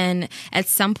 And then at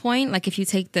some point, like if you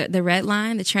take the red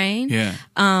line, the train,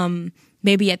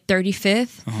 maybe at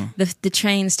 35th, the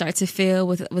train starts to fill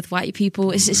with white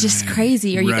people. It's just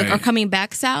crazy. Or coming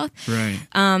back south.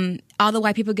 Right. All the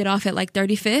white people get off at like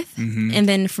 35th, and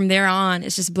then from there on,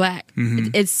 it's just black.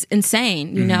 It's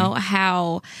insane, you know,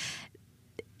 how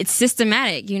it's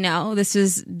systematic. You know, this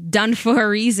was done for a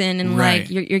reason, and like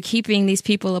you're keeping these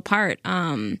people apart.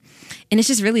 And it's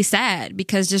just really sad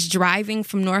because just driving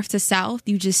from north to south,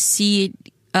 you just see it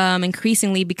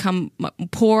increasingly become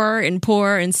poorer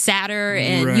and sadder,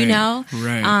 and you know.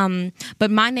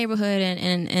 But my neighborhood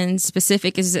in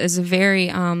specific is a very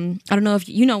I don't know if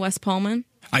you know West Pullman.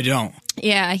 I don't.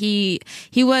 Yeah, he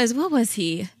was, what was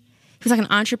he? He was like an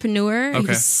entrepreneur. He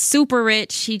was super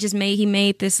rich. He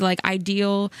made this like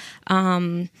ideal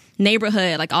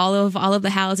neighborhood. Like all of the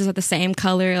houses are the same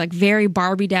color, like very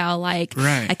Barbie doll like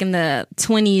in the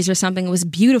 20s or something. It was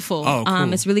beautiful. Oh,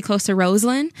 cool. It's really close to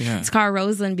Roseland. Yeah. It's called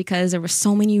Roseland because there were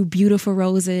so many beautiful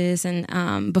roses, and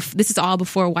this is all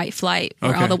before white flight,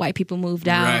 where all the white people moved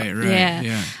out.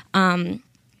 Yeah.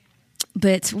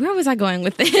 But where was I going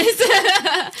with this?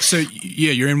 So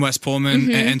yeah, you're in West Pullman,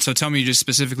 and so tell me just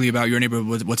specifically about your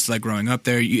neighborhood. What's like growing up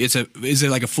there? Is it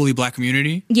like a fully black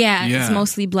community? Yeah, it's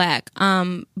mostly black.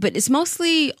 But it's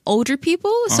mostly older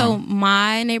people. So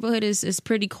my neighborhood is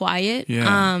pretty quiet.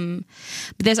 Yeah.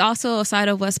 But there's also a side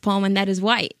of West Pullman that is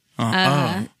white.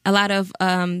 A lot of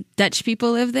Dutch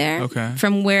people live there. Okay.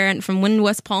 From when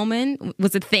West Pullman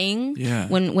was a thing. Yeah.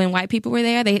 When white people were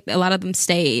there, a lot of them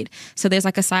stayed. So there's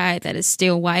like a side that is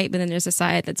still white, but then there's a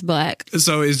side that's black.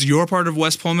 So is your part of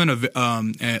West Pullman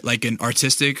like an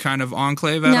artistic kind of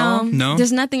enclave at all? No,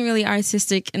 there's nothing really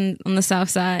artistic on the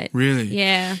south side. Really?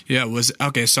 Yeah. Yeah.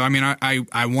 Okay. So I mean,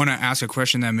 I want to ask a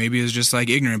question that maybe is just like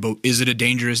ignorant, but is it a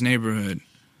dangerous neighborhood?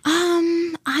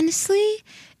 Honestly,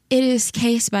 it is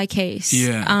case by case.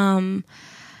 Yeah.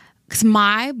 Because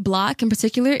my block in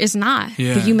particular is not.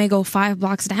 Yeah. But you may go 5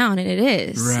 blocks down and it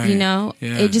is. Right. You know?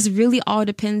 Yeah. It just really all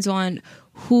depends on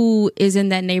who is in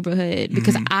that neighborhood.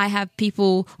 Because I have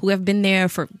people who have been there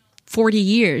for 40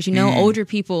 years, you know, older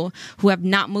people who have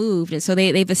not moved. And so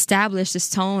they've established this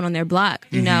tone on their block,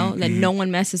 you know, that no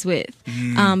one messes with.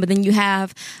 But then you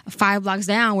have 5 blocks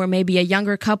down where maybe a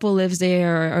younger couple lives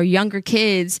there or younger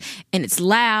kids, and it's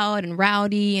loud and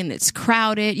rowdy and it's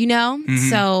crowded, you know?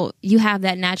 So you have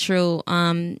that natural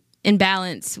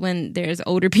imbalance when there's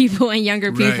older people and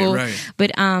younger people. Right.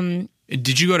 But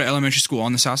did you go to elementary school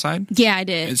on the south side? Yeah, I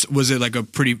did. Was it like a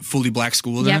pretty fully black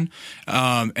school then?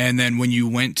 Yep. And then when you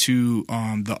went to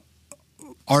the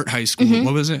art high school,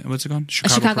 what was it? What's it called?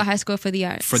 Chicago High School for the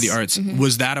Arts. For the arts.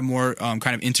 Was that a more kind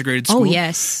of integrated school? Oh,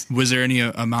 yes. Was there any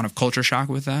amount of culture shock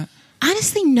with that?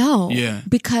 Honestly, no. Yeah.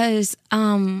 Because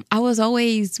I was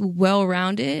always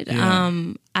well-rounded.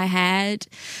 Yeah. I had...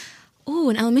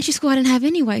 in elementary school, I didn't have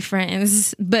any white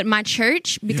friends. But my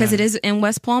church, because it is in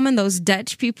West Pullman, those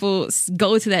Dutch people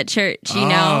go to that church, you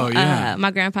know. Yeah.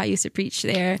 My grandpa used to preach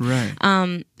there.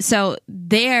 Right. So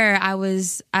there I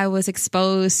was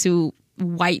exposed to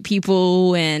white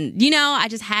people, and, you know, I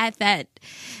just had that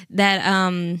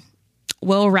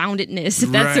well-roundedness,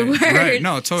 if that's a word. Right.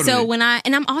 No, totally. So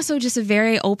I'm also just a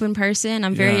very open person.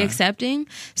 I'm very accepting.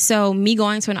 So me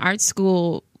going to an art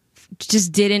school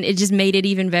it just made it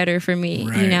even better for me,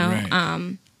 you know.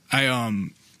 Right. I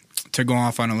to go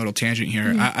off on a little tangent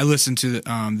here, I listened to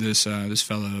this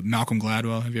fellow Malcolm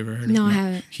Gladwell. Have you ever heard of him? No, I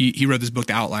haven't. He wrote this book,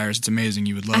 The Outliers. It's amazing.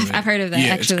 You would love it. I've heard of that,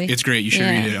 actually. It's great. You should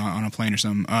read it on a plane or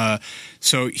something.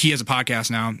 So he has a podcast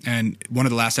now, and one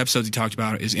of the last episodes he talked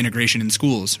about is integration in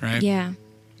schools, right? Yeah.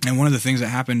 And one of the things that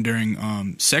happened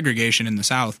during segregation in the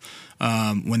South,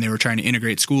 when they were trying to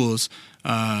integrate schools,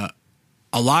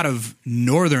 a lot of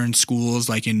northern schools,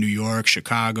 like in New York,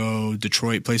 Chicago,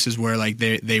 Detroit, places where like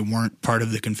they weren't part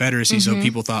of the Confederacy, so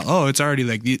people thought, oh, it's already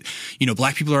like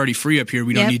black people are already free up here.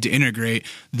 We don't need to integrate.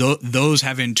 Those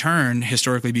have in turn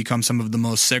historically become some of the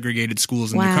most segregated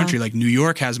schools in the country. Like New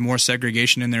York has more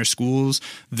segregation in their schools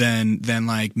than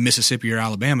like Mississippi or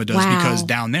Alabama does, because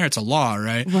down there it's a law,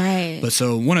 right? Right. But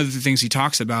so one of the things he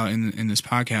talks about in this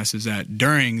podcast is that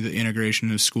during the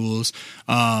integration of schools,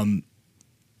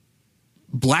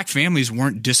 black families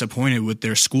weren't disappointed with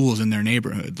their schools in their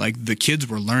neighborhood. Like the kids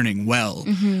were learning well.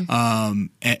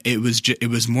 It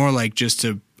was more like just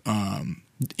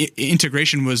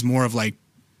integration was more of like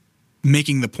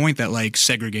making the point that like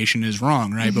segregation is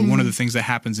wrong, right? But one of the things that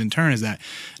happens in turn is that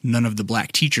none of the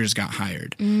black teachers got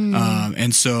hired.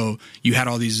 And so you had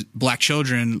all these black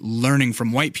children learning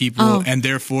from white people and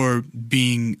therefore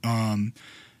being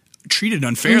treated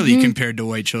unfairly compared to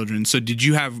white children. So did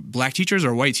you have black teachers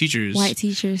or white teachers? White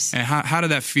teachers. And how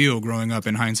did that feel growing up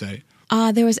in hindsight?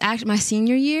 There was actually my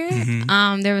senior year.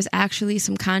 There was actually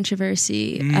some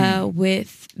controversy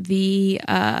with the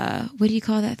what do you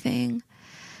call that thing?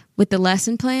 With the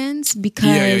lesson plans,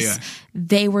 because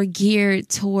they were geared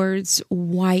towards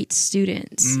white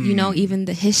students. You know, even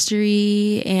the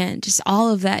history and just all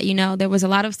of that. You know, there was a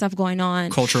lot of stuff going on.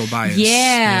 Cultural bias.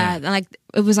 Yeah. Like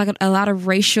it was like a lot of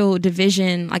racial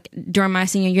division, like during my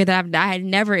senior year that I had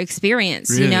never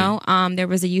experienced. Really? You know, there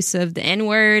was a use of the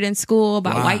N-word in school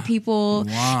by white people.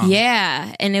 Wow.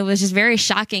 Yeah, and it was just very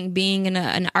shocking being in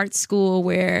an art school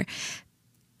where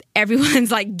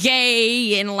everyone's like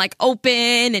gay and like open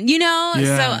and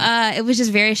so it was just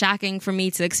very shocking for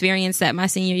me to experience that my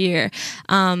senior year.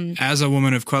 As a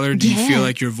woman of color, do you feel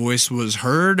like your voice was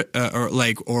heard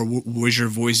or was your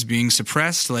voice being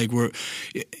suppressed? Like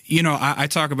I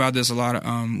talk about this a lot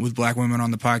with black women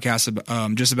on the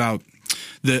podcast just about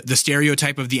the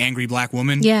stereotype of the angry black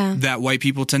woman that white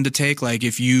people tend to take. Like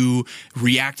if you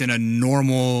react in a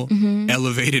normal,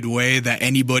 elevated way that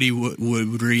anybody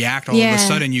would react, all of a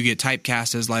sudden you get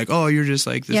typecast as like, oh, you're just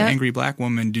like this angry black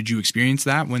woman. Did you experience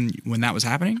that when that was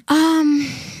happening?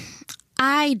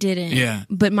 I didn't,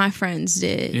 but my friends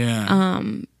did.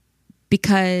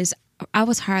 Because I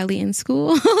was hardly in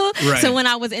school. So when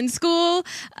I was in school,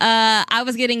 I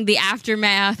was getting the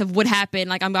aftermath of what happened.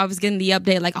 Like I was getting the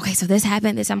update, like, okay, so this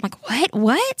happened. I'm like,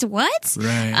 what?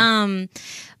 Right.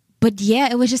 But yeah,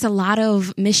 it was just a lot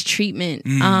of mistreatment.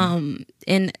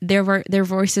 And their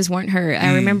voices weren't heard.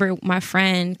 I remember my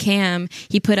friend Cam,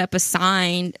 he put up a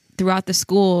sign throughout the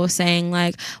school saying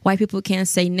like white people can't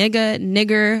say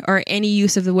nigger, or any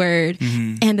use of the word.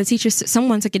 And the teacher,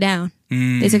 someone took it down.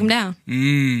 They took him down.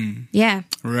 Yeah.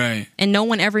 Right. And no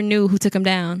one ever knew who took him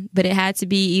down, but it had to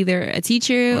be either a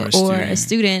teacher or a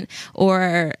student,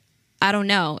 or I don't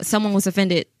know. Someone was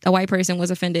offended. A white person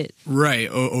was offended. Right.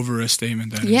 Over a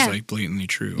statement that is like blatantly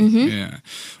true. Yeah.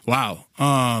 Wow.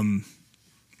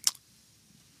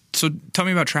 So tell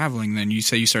me about traveling then. You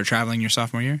say you started traveling your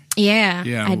sophomore year? Yeah,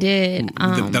 I did.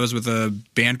 That was with a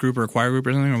band group or a choir group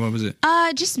or something, or what was it?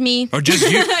 Just me. Oh, just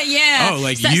you? Yeah. Oh,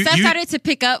 like stuff you started to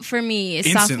pick up for me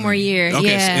instantly. Sophomore year. Okay,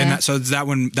 yeah. So is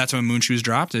that's when Moon Shoes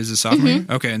dropped? Is it sophomore year?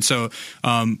 Okay, and so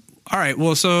all right.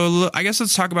 Well, so I guess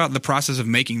let's talk about the process of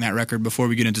making that record before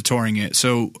we get into touring it.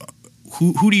 So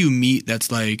who do you meet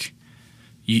that's like,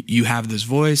 you have this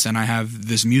voice and I have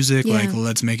this music, like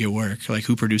let's make it work? Like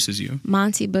who produces you?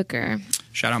 Monty Booker.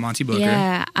 Shout out Monty Booker.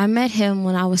 Yeah, I met him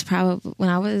when I was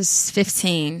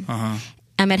 15.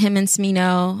 I met him in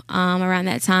Smino around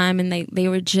that time, and they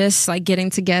were just like getting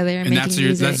together and making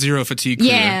music. That's Zero Fatigue crew.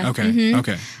 Yeah. Okay.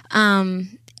 Okay.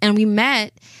 And we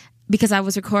met because I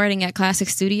was recording at Classic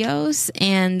Studios,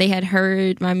 and they had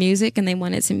heard my music and they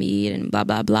wanted to meet and blah,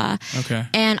 blah, blah. Okay.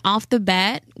 And off the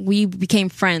bat, we became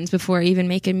friends before even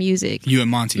making music. You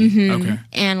and Monty. Okay.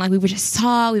 And like we would just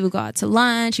talk, we would go out to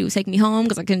lunch, he would take me home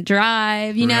because I couldn't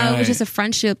drive, you know? It was just a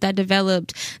friendship that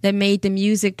developed that made the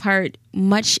music part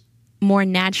much more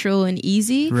natural and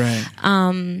easy. Right.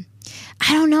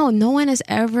 I don't know. No one has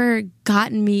ever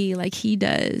gotten me like he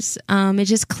does. It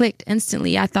just clicked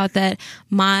instantly. I thought that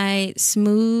my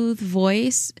smooth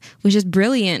voice was just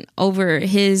brilliant over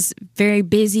his very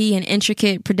busy and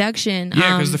intricate production.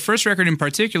 Yeah, because the first record in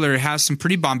particular has some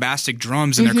pretty bombastic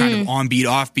drums, and they're kind of on beat,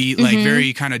 off beat, like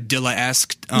very kind of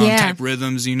Dilla-esque type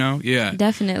rhythms, you know? Yeah.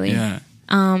 Definitely. Yeah.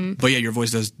 But yeah, your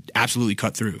voice does absolutely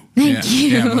cut through. Thank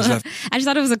you. I just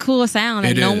thought it was a cool sound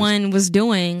that no one was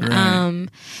doing. Right.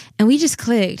 And we just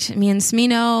clicked. Me and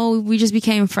Smino, we just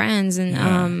became friends,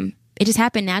 and it just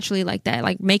happened naturally like that.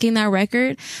 Like making that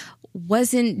record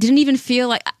didn't even feel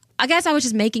like, I guess I was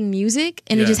just making music,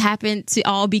 and it just happened to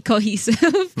all be cohesive.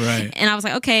 Right. And I was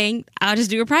like, okay, I'll just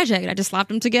do a project. I just slapped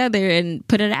them together and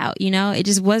put it out, you know? It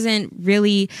just wasn't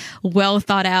really well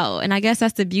thought out. And I guess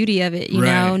that's the beauty of it, you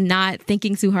know, not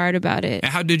thinking too hard about it.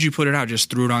 And how did you put it out? Just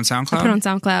threw it on SoundCloud? I put it on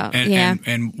SoundCloud,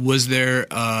 And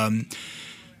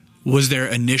was there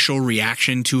initial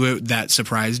reaction to it that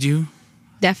surprised you?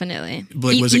 Definitely.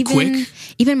 Like, was it quick?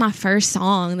 Even my first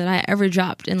song that I ever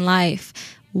dropped in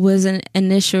life was an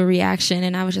initial reaction,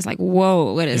 and I was just like,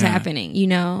 whoa, what is happening, you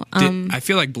know? I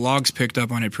feel like blogs picked up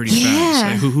on it pretty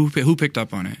fast. Like, who picked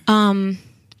up on it?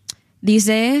 These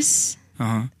Days,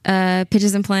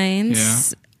 Pigeons and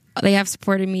Planes, they have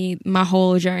supported me my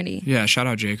whole journey. Yeah, shout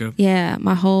out Jacob. Yeah,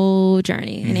 my whole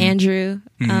journey. And Andrew.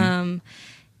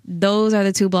 Those are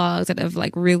the two blogs that have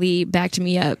like really backed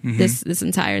me up this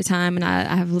entire time, and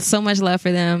I have so much love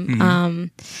for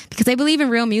them because they believe in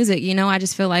real music. You know, I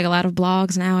just feel like a lot of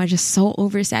blogs now are just so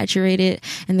oversaturated,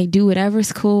 and they do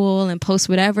whatever's cool and post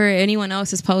whatever anyone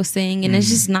else is posting, and it's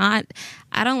just not.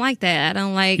 I don't like that. I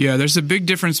don't like. Yeah, there's a big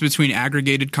difference between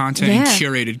aggregated content and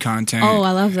curated content. Oh,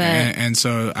 I love that. And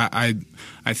so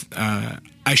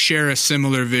I share a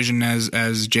similar vision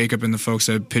as Jacob and the folks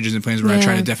at Pigeons and Planes, where I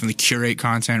try to definitely curate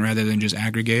content rather than just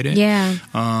aggregate it. Yeah.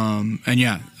 And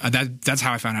yeah, that's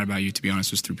how I found out about you, to be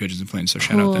honest, was through Pigeons and Planes. So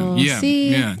shout out them. Yeah.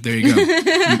 See? Yeah. There you go.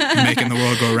 Making the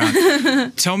world go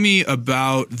around. Tell me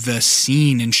about the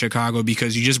scene in Chicago,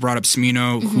 because you just brought up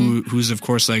Smino, who's of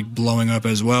course like blowing up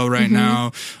as well right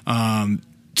now.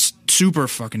 Super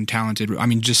fucking talented. I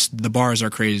mean, just the bars are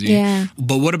crazy. Yeah.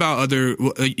 But what about other?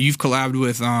 You've collabed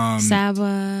with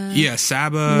Saba. Yeah,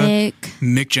 Saba.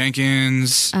 Mick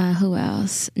Jenkins. Who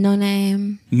else? No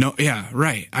Name. No. Yeah.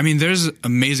 Right. I mean, there's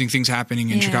amazing things happening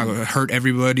in Chicago. Hurt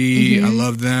Everybody. I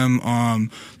love them.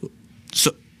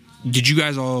 So. Did you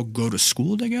guys all go to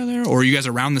school together, or are you guys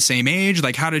around the same age?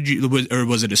 Like, how did you?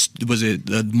 Was it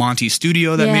the Monty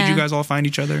studio that made you guys all find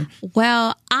each other?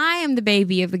 Well, I am the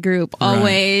baby of the group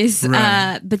always,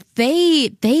 Right. but they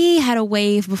had a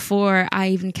wave before I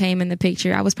even came in the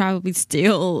picture. I was probably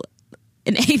still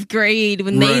in 8th grade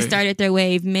when they started their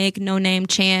wave. Mick, No Name,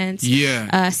 Chance,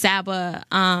 Saba,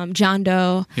 John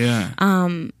Doe. Yeah.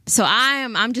 So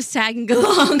I'm just tagging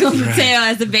along on the tail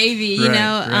as a baby, you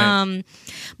know.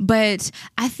 But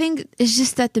I think it's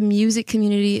just that the music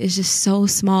community is just so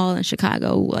small in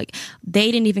Chicago. Like,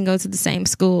 they didn't even go to the same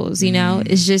schools, you know?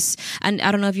 It's just, I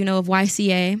don't know if you know of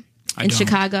YCA in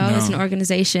Chicago. No. It's an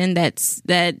organization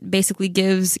that basically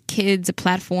gives kids a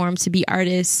platform to be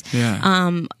artists.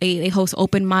 Yeah. They host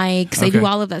open mics. They do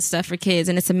all of that stuff for kids,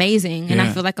 and it's amazing. And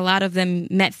I feel like a lot of them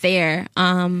met there.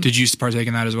 Did you partake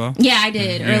in that as well? Yeah, I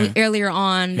did. Earlier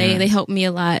on, they helped me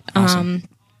a lot. Awesome.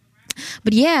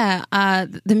 But yeah,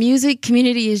 the music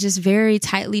community is just very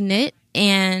tightly knit,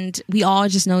 and we all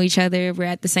just know each other. We're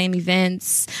at the same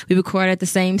events. We record at the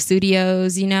same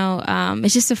studios, you know.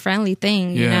 It's just a friendly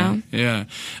thing, you know? Yeah.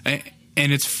 And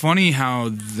it's funny how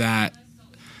that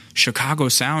Chicago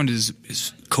sound is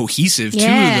cohesive too,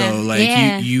 though.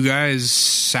 Like you guys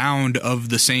sound of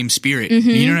the same spirit.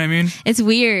 You know what I mean? It's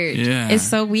weird. Yeah. It's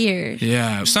so weird.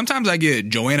 Yeah. Sometimes I get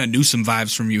Joanna Newsom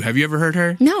vibes from you. Have you ever heard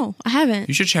her? No, I haven't.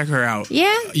 You should check her out.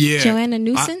 Yeah? Yeah. Joanna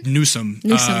Newsom? Newsom.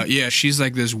 Yeah, she's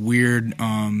like this weird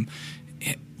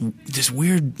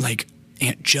like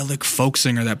angelic folk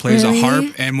singer that plays a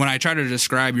harp. And when I try to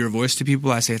describe your voice to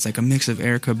people, I say it's like a mix of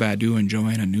Erykah Badu and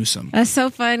Joanna Newsom. That's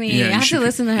so funny. Yeah, I have to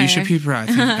listen to her. You should peep her. I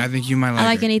think you might like her. I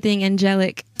like anything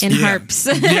angelic and harps.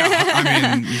 Yeah,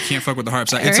 I mean, you can't fuck with the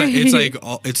harps.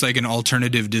 It's like an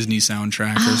alternative Disney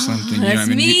soundtrack or something. You know what I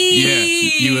mean?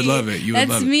 Me. You would love it. You would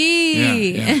love it. That's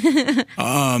me.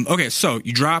 Yeah. Okay, so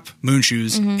you drop Moon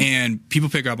Shoes and people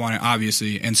pick up on it,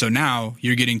 obviously, and so now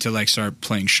you're getting to like start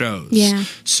playing shows. Yeah.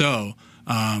 So.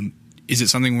 Is it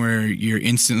something where you're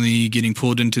instantly getting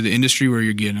pulled into the industry, where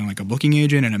you're getting like a booking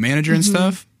agent and a manager and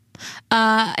stuff?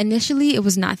 Initially, it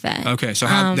was not that. Okay, so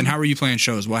then how were you playing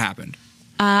shows? What happened?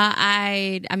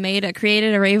 I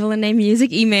created a Ravelin Name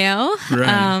Music email,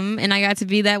 and I got to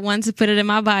be that one to put it in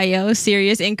my bio.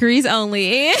 Serious inquiries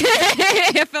only.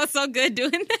 It felt so good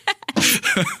doing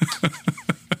that.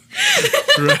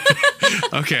 Right.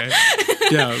 Okay.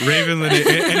 Yeah, Raven, and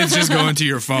it's just going to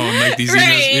your phone like these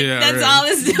emails. Yeah, that's all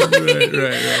it's doing.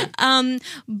 Right.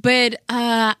 But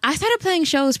I started playing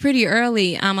shows pretty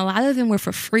early. A lot of them were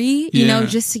for free, you know,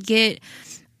 just to get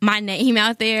my name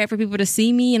out there for people to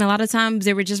see me, and a lot of times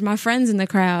they were just my friends in the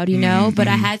crowd, you know. But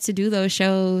I had to do those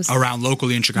shows around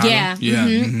locally in Chicago.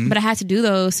 But I had to do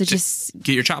those to just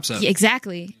get your chops up.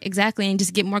 Exactly, and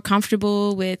just get more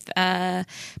comfortable with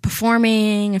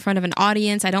performing in front of an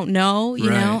audience I don't know,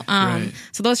 you know.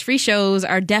 So those free shows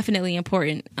are definitely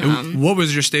important. What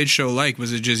was your stage show like?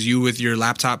 Was it just you with your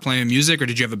laptop playing music, or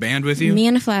did you have a band with you? Me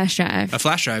and a flash drive. A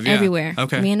flash drive, yeah. Everywhere.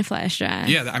 Okay. Me and a flash drive.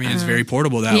 Yeah, I mean, it's very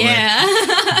portable that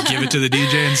way. Give it to the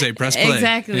DJ and say press play.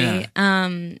 Exactly. Yeah.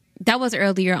 That was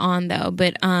earlier on though,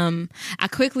 but I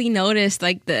quickly noticed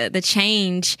like the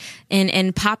change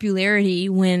in popularity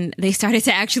when they started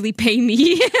to actually pay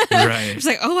me. Right. It's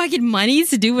like, oh, I get money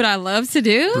to do what I love to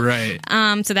do. Right.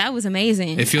 So that was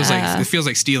amazing. It feels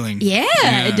like stealing. Yeah,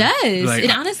 it does. Like,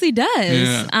 it honestly does.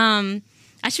 Yeah.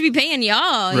 I should be paying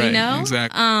y'all, right, you know?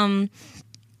 Exactly.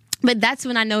 But that's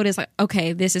when I noticed, like,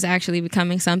 okay, this is actually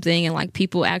becoming something, and like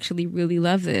people actually really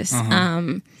love this.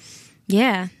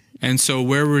 Yeah, And so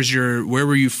where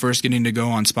were you first getting to go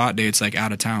on spot dates, like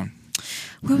out of town?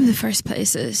 Where were the first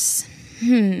places?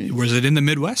 Was it in the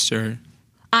Midwest or?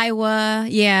 Iowa,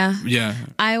 yeah. Yeah.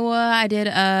 Iowa, I did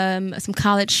some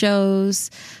college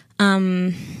shows.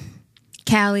 Cali,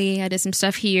 I did some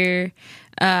stuff here.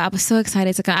 I was so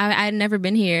excited to come. I had never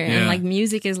been here. Yeah. And like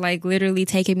music is like literally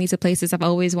taking me to places I've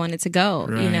always wanted to go,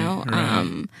 you know?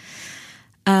 Right.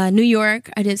 New York,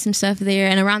 I did some stuff there.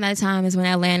 And around that time is when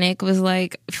Atlantic was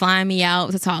like flying me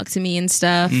out to talk to me and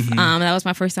stuff. That was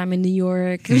my first time in New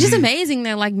York. It was just amazing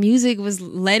that like music was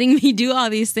letting me do all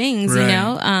these things, you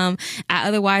know, I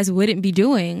otherwise wouldn't be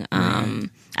doing.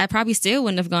 I probably still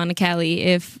wouldn't have gone to Cali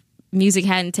if music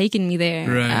hadn't taken me there.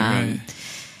 Right.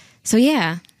 So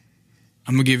yeah.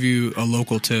 I'm going to give you a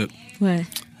local tip. What?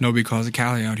 Nobody calls it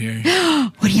Cali out here.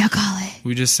 What do y'all call it?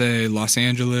 We just say Los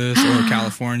Angeles or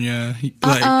California.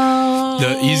 Like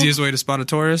the easiest way to spot a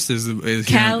tourist is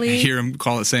Cali. hear them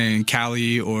call it saying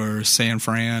Cali or San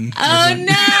Fran. Oh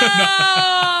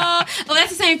no! Well, that's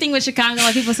the same thing with Chicago.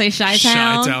 Like people say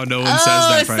Chi-Town. Chi-Town. No one says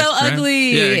that. It's so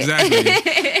ugly. Yeah,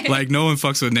 exactly. Like no one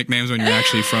fucks with nicknames when you're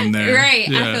actually from there. Right.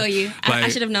 Yeah. I feel you. Like, I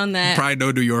should have known that. Probably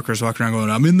no New Yorkers walking around going,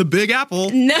 "I'm in the Big Apple."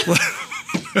 No.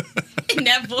 In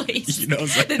that voice. You know what I'm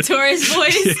saying? The tourist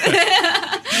voice.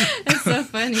 That's so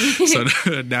funny. So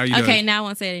now you know. Okay, now I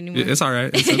won't say it anymore. It's all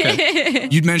right. It's okay.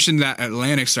 You'd mentioned that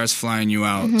Atlantic starts flying you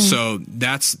out. So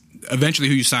that's eventually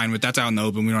who you sign with. That's out in the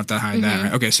open. We don't have to hide that,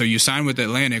 right? Okay, so you signed with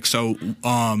Atlantic. So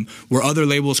were other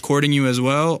labels courting you as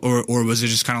well? Or was it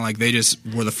just kind of like they just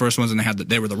were the first ones and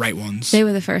they were the right ones? They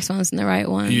were the first ones and the right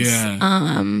ones.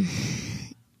 Yeah.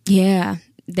 Yeah.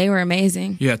 They were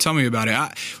amazing. Yeah, tell me about it.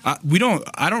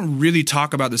 I don't really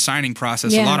talk about the signing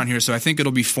process a lot on here, so I think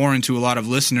it'll be foreign to a lot of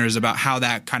listeners about how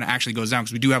that kind of actually goes down,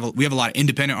 because we have a lot of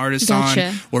independent artists on,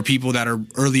 or people that are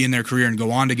early in their career and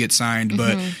go on to get signed,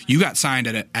 but you got signed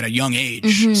at a young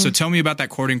age. So tell me about that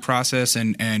courting process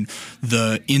and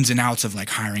the ins and outs of like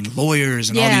hiring lawyers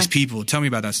and all these people. Tell me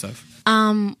about that stuff.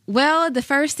 Well, the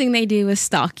first thing they do is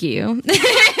stalk you.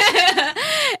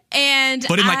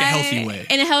 But in like a healthy way.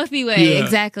 In a healthy way,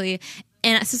 exactly.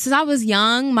 And since I was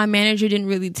young, my manager didn't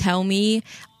really tell me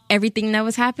everything that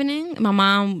was happening. My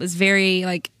mom was very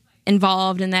like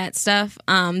involved in that stuff.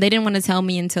 They didn't want to tell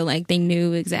me until like they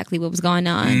knew exactly what was going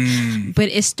on. But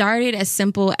it started as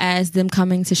simple as them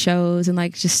coming to shows and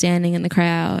like just standing in the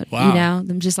crowd. Wow. You know,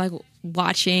 them just like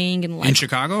watching and like in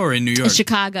Chicago or in New York? In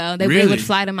Chicago. They would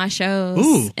fly to my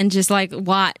shows and just like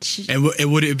watch. And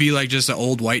would it be like just an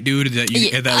old white dude that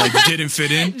like didn't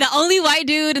fit in? The only white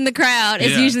dude in the crowd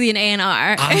is usually an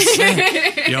A&R.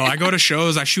 Yo, I go to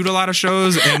shows, I shoot a lot of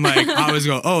shows, and like I always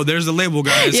go, oh, there's the label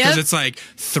guys, because it's like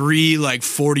 3 like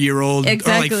 40-year-old or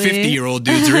like 50-year-old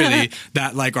dudes really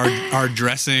that like are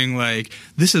dressing like,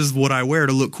 this is what I wear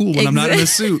to look cool when I'm not in a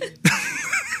suit.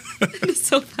 It's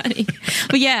so funny.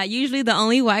 But yeah, usually the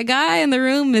only white guy in the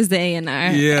room is the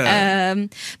A&R. Yeah.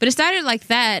 But it started like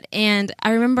that. And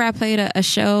I remember I played a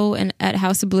show at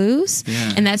House of Blues.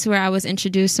 Yeah. And that's where I was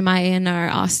introduced to my A&R,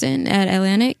 Austin, at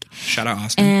Atlantic. Shout out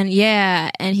Austin.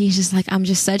 And he's just like, I'm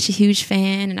just such a huge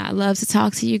fan and I love to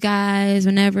talk to you guys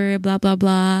whenever, blah, blah,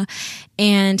 blah.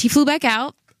 And he flew back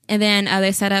out. And then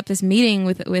they set up this meeting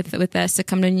with us to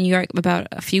come to New York about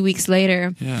a few weeks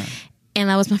later. Yeah. And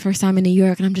that was my first time in New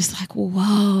York. And I'm just like,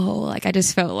 whoa. Like, I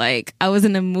just felt like I was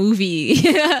in a movie.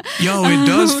 Yo, it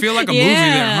does feel like a movie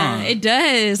there, huh? It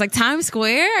does. Like, Times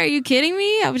Square? Are you kidding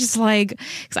me? I was just like,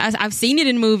 cause I've seen it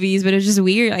in movies, but it was just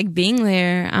weird, like, being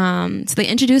there. So they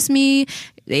introduced me.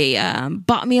 They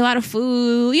bought me a lot of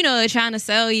food. You know, they're trying to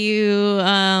sell you.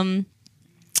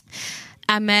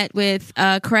 I met with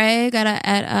Craig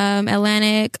at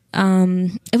Atlantic.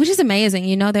 It was just amazing.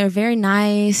 You know, they're very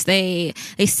nice. They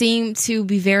seem to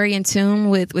be very in tune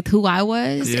with who I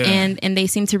was, and they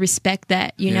seem to respect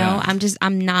that. You know,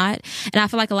 I'm not, and I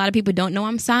feel like a lot of people don't know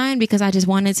I'm signed because I just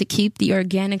wanted to keep the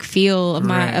organic feel of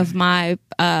my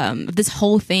this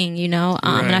whole thing. You know,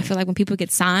 and I feel like when people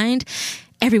get signed,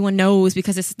 everyone knows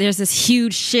because there's this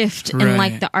huge shift in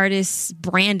like the artist's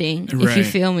branding, if you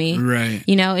feel me. Right.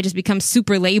 You know, it just becomes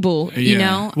super label, you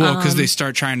know? Well, because they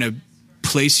start trying to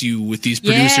place you with these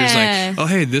producers like, oh,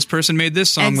 hey, this person made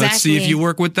this song. Exactly. Let's see if you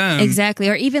work with them. Exactly.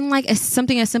 Or even like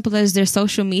something as simple as their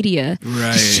social media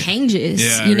just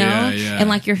changes, you know? And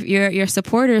like your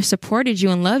supporters supported you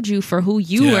and loved you for who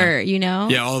you were, you know?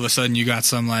 Yeah, all of a sudden you got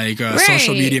some like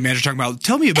social media manager talking about,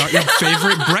 tell me about your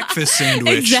favorite breakfast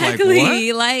sandwich.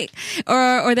 Exactly. Like,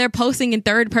 what? or they're posting in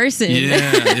third person.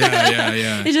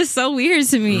 Yeah. It's just so weird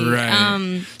to me.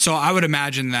 Right. So I would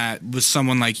imagine that with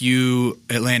someone like you,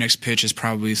 Atlantic's pitch is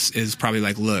probably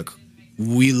like, look,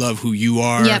 we love who you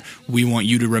are. Yep. We want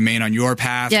you to remain on your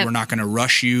path. Yep. We're not going to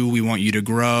rush you. We want you to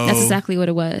grow. That's exactly what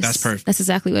it was. That's perfect. That's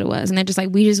exactly what it was. And they're just like,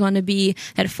 we just want to be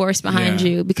that force behind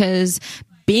you, because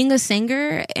being a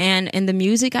singer and in the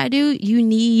music I do, you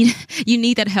need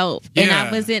that help.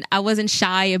 Yeah. And I wasn't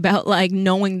shy about like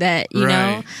knowing that, you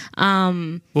know.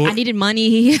 Well, I needed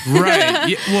money. Right.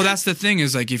 Yeah, well, that's the thing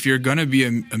is like if you're gonna be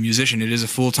a musician, it is a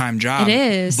full-time job. It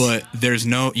is. But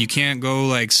you can't go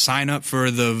like sign up for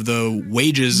the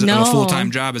wages of a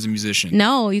full-time job as a musician.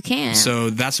 No, you can't. So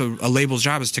that's a label's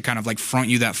job is to kind of like front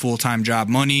you that full-time job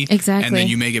money. Exactly. And then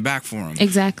you make it back for them.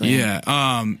 Exactly. Yeah.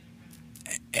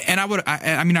 And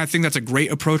I think that's a great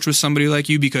approach with somebody like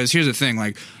you, because here's the thing,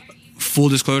 like, full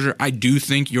disclosure, I do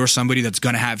think you're somebody that's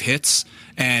going to have hits,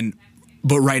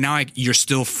 but right now you're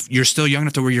still young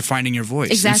enough to where you're finding your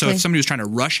voice. Exactly. And so if somebody was trying to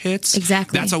rush hits,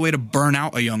 exactly, that's a way to burn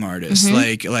out a young artist.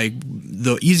 Like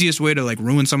the easiest way to like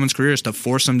ruin someone's career is to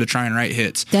force them to try and write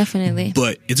hits. Definitely.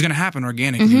 But it's going to happen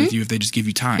organically with you if they just give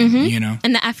you time, you know?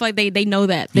 And I feel like they know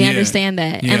that. They understand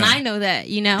that. Yeah. And I know that,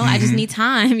 you know, I just need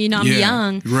time. You know, I'm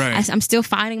young. Right. I'm still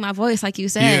finding my voice, like you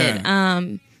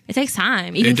said. It takes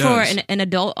time, even for an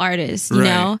adult artist. You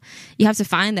know, you have to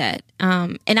find that.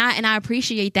 And I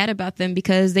appreciate that about them,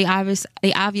 because they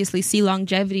obviously see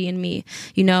longevity in me.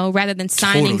 You know, rather than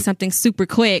signing something super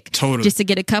quick, just to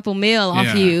get a couple mil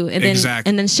off you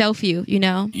and then shelf you. You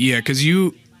know. Yeah, because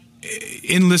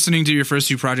in listening to your first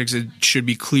two projects, it should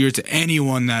be clear to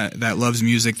anyone that loves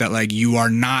music that like you are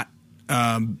not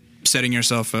setting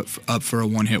yourself up for a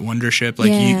one-hit wondership.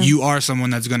 Like you are someone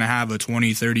that's going to have a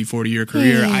 20, 30, 40-year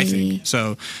career, I think.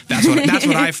 So that's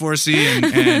what I foresee, and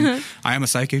I am a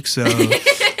psychic, so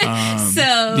it's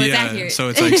accurate. So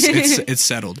it's like it's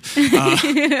settled.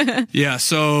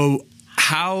 So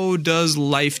how does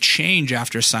life change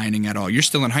after signing at all? You're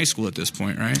still in high school at this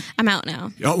point, right? I'm out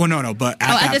now. Oh, well, no, but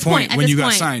at that point when you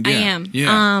got signed, I am.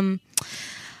 Yeah.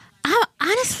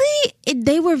 Honestly,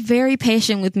 they were very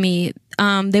patient with me.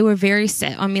 They were very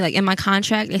set on me. Like in my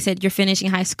contract, they said you're finishing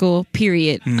high school,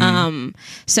 period.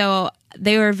 So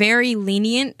they were very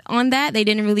lenient on that. They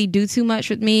didn't really do too much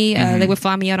with me. They would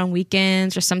fly me out on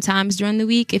weekends or sometimes during the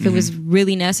week if it was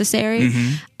really necessary.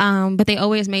 But they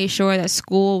always made sure that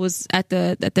school was at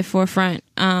the forefront.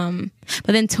 But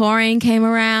then touring came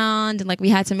around, and like we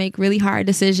had to make really hard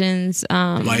decisions.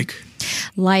 Like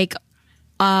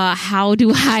how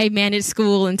do I manage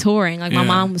school and touring? Like my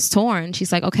mom was torn.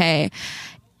 She's like, okay,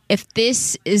 if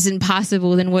this isn't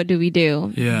possible, then what do we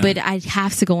do? But I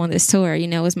have to go on this tour. You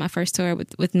know, it was my first tour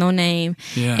with No Name.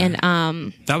 And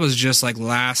that was just like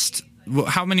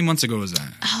how many months ago was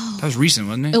that? That was recent,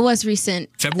 wasn't it? It was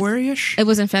recent. February-ish? It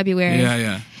was in February.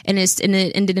 Yeah. And it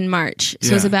ended in March.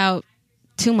 So it was about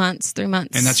 2 months, 3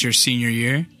 months. And that's your senior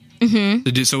year?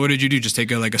 So what did you do? Just take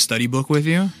a study book with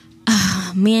you?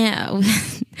 Man,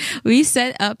 we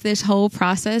set up this whole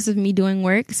process of me doing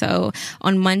work. So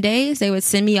on Mondays, they would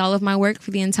send me all of my work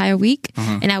for the entire week,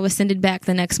 and I would send it back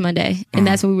the next Monday. And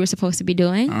that's what we were supposed to be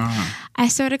doing. I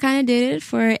sort of kind of did it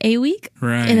for a week,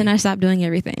 and then I stopped doing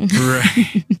everything.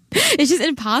 Right. It's just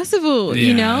impossible,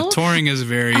 you know? Touring is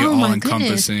very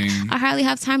all-encompassing. I hardly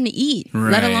have time to eat,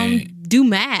 let alone do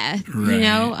math, you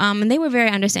know? And they were very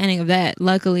understanding of that,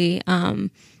 luckily.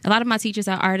 A lot of my teachers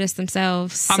are artists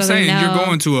themselves. I'm saying you're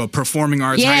going to a performing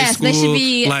arts high school. They should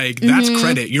be, like, that's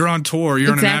credit. You're on tour.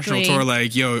 You're on a national tour.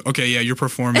 Like, yo, okay, yeah, you're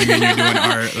performing and you're doing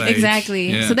art. Like,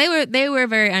 exactly. Yeah. So they were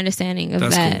very understanding of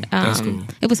that. Cool. That's cool.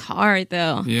 It was hard,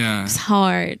 though. Yeah. It was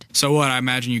hard. So what? I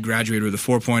imagine you graduated with a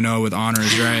 4.0 with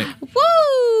honors, right?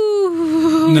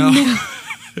 Woo! No.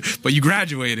 But you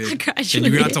graduated. I graduated.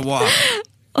 And you got to walk.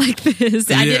 Like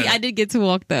this. I did get to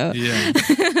walk though. Yeah.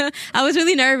 I was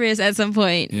really nervous at some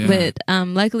point, but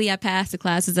luckily I passed the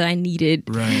classes that I needed.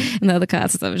 Right. And the other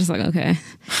classes I was just like, okay.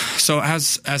 So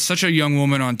as such a young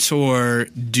woman on tour,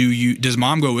 does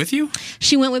mom go with you?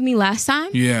 She went with me last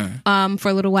time. Yeah. For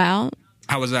a little while.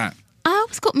 How was that? It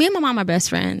was cool. Me and my mom are best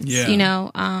friends. Yeah. You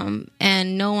know,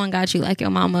 and no one got you like your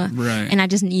mama. Right. And I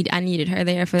needed her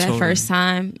there for that first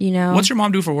time, you know. What's your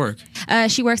mom do for work?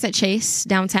 She works at Chase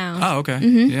downtown. Oh, okay.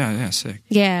 Yeah, sick.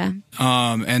 Yeah.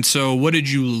 And so what did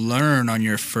you learn on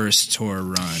your first tour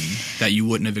run that you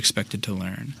wouldn't have expected to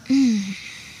learn?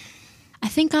 I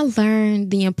think I learned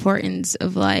the importance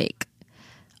of like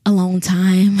alone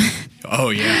time. Oh,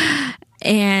 yeah.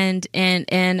 and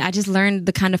I just learned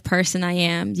the kind of person I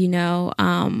am. You know,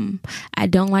 I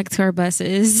don't like tour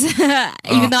buses,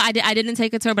 even though I didn't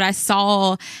take a tour, but I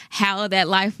saw how that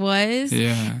life was.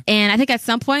 Yeah. And I think at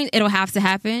some point it'll have to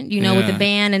happen, you know, with the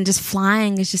band, and just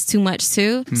flying is just too much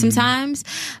too sometimes.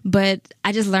 But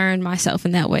I just learned myself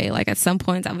in that way. Like at some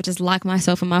points I would just lock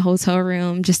myself in my hotel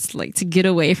room just like to get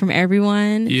away from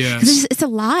everyone. Yeah. It's a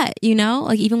lot, you know,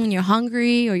 like even when you're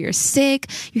hungry or you're sick,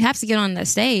 you have to get on the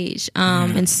stage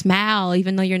and smile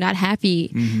even though you're not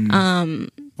happy.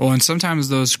 Well, and sometimes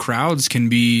those crowds can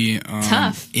be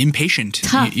tough, impatient.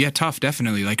 Tough. Yeah, tough,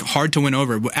 definitely. Like hard to win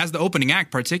over, as the opening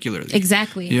act particularly.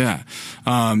 Exactly. Yeah.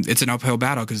 It's an uphill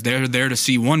battle because they're there to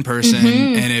see one person,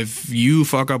 and if you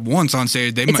fuck up once on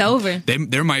stage, it's over.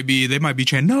 They might be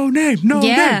chanting no name, no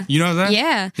name. You know that?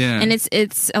 Yeah. And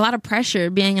it's a lot of pressure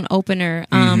being an opener,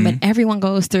 but everyone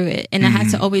goes through it, and I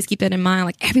had to always keep that in mind.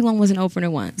 Like everyone was an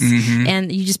opener once,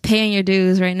 and you just paying your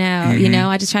dues right now. You know,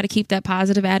 I just try to keep that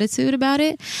positive attitude about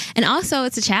it. And also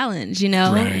it's a challenge, you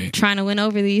know, trying to win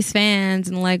over these fans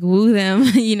and like woo them,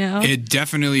 you know. It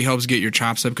definitely helps get your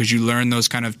chops up because you learn those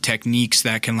kind of techniques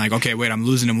that can like, okay, wait, I'm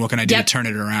losing them. What can I do to turn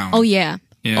it around? Oh, yeah.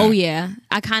 Oh, yeah.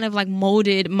 I kind of like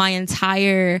molded my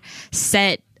entire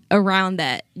set around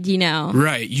that, you know.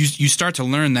 Right. You start to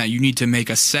learn that you need to make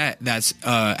a set that's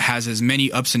has as many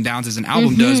ups and downs as an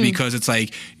album does, because it's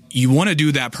like, you want to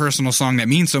do that personal song that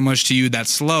means so much to you that's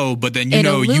slow, but then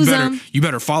you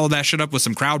better follow that shit up with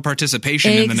some crowd participation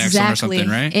in the next one or something,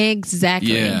 right?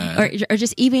 Exactly. Yeah. Or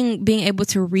just even being able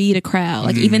to read a crowd.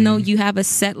 Like even though you have a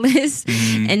set list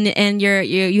and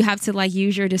you have to like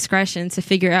use your discretion to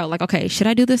figure out like, okay, should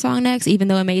I do this song next? Even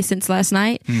though it made sense last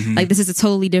night. Like this is a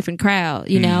totally different crowd,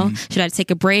 you know? Should I take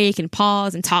a break and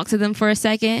pause and talk to them for a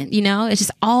second? You know, it's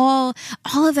just all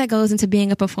of that goes into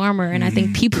being a performer. And I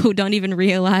think people don't even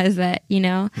realize that, you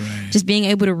know, just being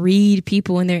able to read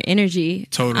people and their energy.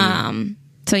 Totally.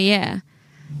 So yeah.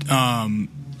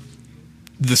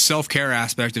 The self-care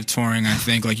aspect of touring, I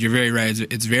think, like you're very right.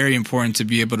 It's very important to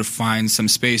be able to find some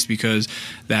space because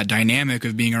that dynamic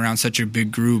of being around such a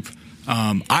big group.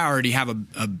 I already have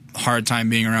a hard time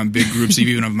being around big groups,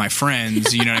 even of my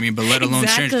friends, you know what I mean? But let alone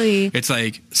strangers. It's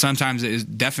like sometimes it is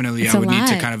definitely I would need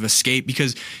to kind of escape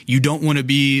because you don't want to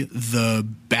be the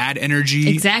bad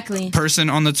energy person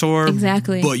on the tour.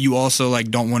 Exactly. But you also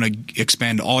like don't want to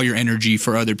expend all your energy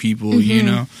for other people, you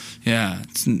know? Yeah.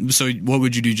 So what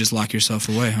would you do? Just lock yourself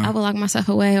away, huh? I would lock myself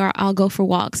away, or I'll go for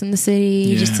walks in the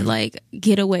city just to like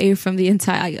get away from the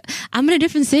entire. I'm in a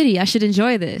different city. I should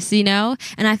enjoy this, you know?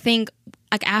 And I think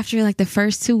like after like the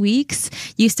first 2 weeks,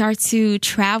 you start to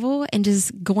travel and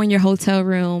just go in your hotel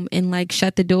room and like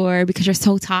shut the door because you're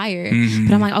so tired.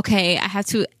 But I'm like, okay, I have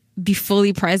to be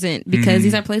fully present because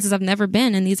these are places I've never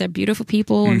been, and these are beautiful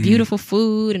people and beautiful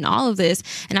food and all of this,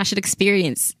 and I should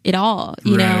experience it all,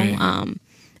 you know?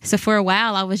 So for a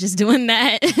while, I was just doing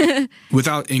that.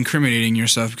 Without incriminating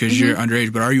yourself because you're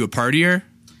underage, but are you a partier?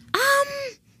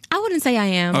 I wouldn't say I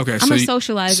am. Okay, I'm a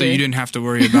socializer. So you didn't have to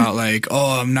worry about like,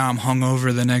 now I'm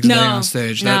hungover the next day on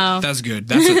stage. That's good.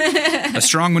 That's a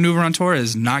strong maneuver on tour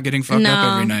is not getting fucked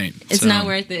up every night. It's not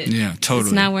worth it. Yeah, totally.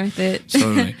 It's not worth it.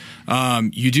 Totally.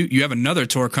 You have another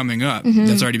tour coming up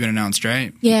that's already been announced,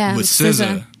 right? Yeah, with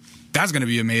SZA. That's going to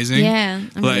be amazing. Yeah,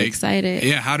 I'm really excited.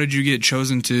 Yeah, how did you get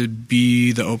chosen to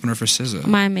be the opener for SZA?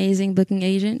 My amazing booking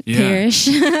agent, Parrish.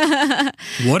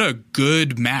 What a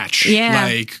good match. Yeah.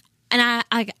 Like, and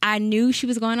I knew she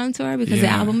was going on tour because the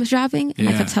album was dropping, and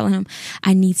I kept telling him,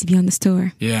 I need to be on this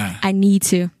tour. Yeah. I need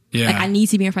to. Yeah. Like, I need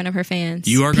to be in front of her fans.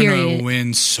 You are going to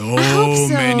win so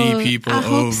many people over. I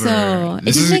hope so.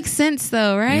 It just makes sense,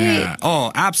 though, right? Yeah.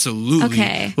 Oh, absolutely.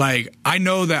 Okay. Like, I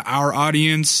know that our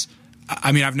audience...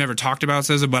 I mean, I've never talked about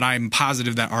SZA, but I'm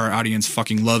positive that our audience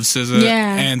fucking loves SZA.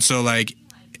 Yeah. And so, like,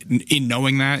 in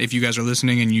knowing that, if you guys are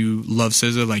listening and you love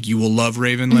SZA, like, you will love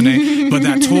Raven Lenae. But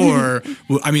that tour,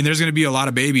 I mean, there's going to be a lot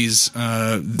of babies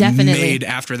made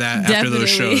after that, after those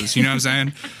shows. You know what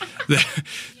I'm saying?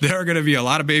 There are going to be a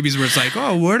lot of babies where it's like,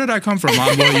 oh, where did I come from,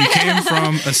 Mom? Well, you came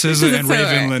from a SZA and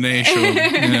Raven Lenae show.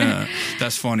 Yeah,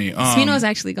 that's funny. Smino's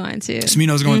actually going too.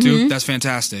 Smino's going too? That's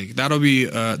fantastic. That'll be,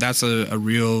 that's a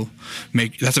real,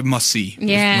 that's a must see when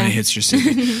it hits your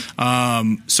city.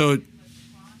 So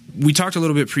we talked a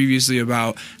little bit previously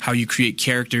about how you create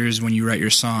characters when you write your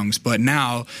songs, but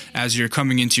now as you're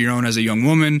coming into your own as a young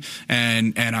woman,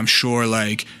 and I'm sure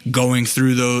like going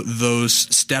through those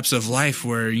steps of life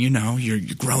where, you know, you're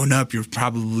growing up, you're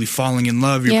probably falling in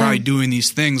love, you're probably doing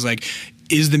these things, like,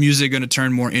 is the music going to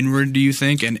turn more inward, do you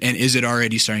think? And is it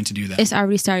already starting to do that? It's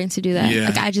already starting to do that. Yeah.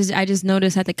 Like I just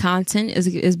noticed that the content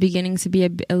is beginning to be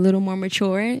a little more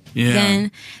mature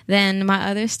than my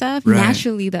other stuff. Right.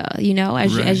 Naturally, though,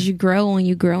 as you grow, when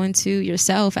you grow into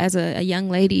yourself as a young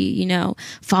lady,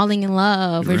 falling in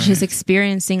love or just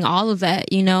experiencing all of that,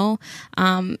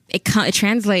 it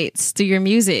translates to your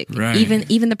music. Right.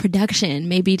 Even the production,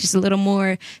 maybe just a little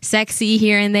more sexy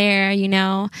here and there,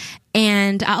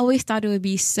 And I always thought it would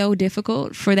be so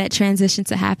difficult for that transition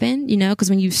to happen, because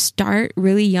when you start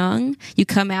really young, you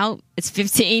come out, it's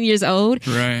 15 years old.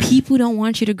 Right. People don't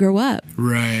want you to grow up.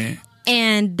 Right.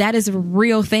 And that is a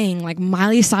real thing. Like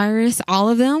Miley Cyrus, all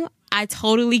of them, I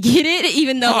totally get it,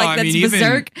 even though that's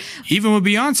berserk. Even with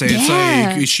Beyonce,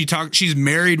 it's like she's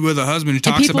married with a husband who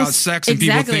talks about sex, and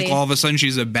people think all of a sudden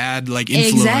she's a bad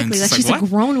influence. Exactly, like she's a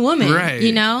grown woman, right?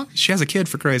 She has a kid,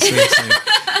 for Christ's sake.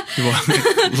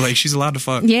 Like she's allowed to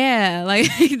fuck. Yeah, like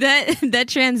that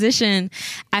transition,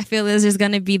 I feel is just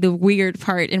going to be the weird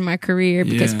part in my career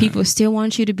because people still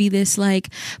want you to be this like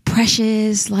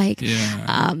precious, like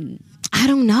I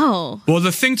don't know. Well,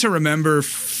 the thing to remember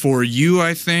for you,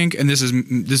 I think, and this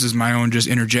is my own just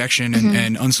interjection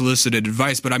and unsolicited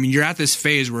advice, but I mean, you're at this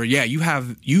phase where, you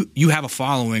have a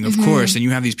following, of course, and you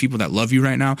have these people that love you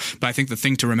right now. But I think the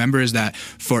thing to remember is that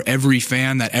for every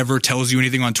fan that ever tells you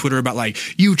anything on Twitter about like,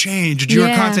 you changed, your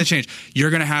content changed, you're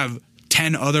going to have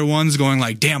 10 other ones going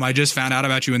like, damn, I just found out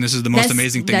about you and this is the most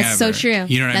amazing thing ever. That's so true.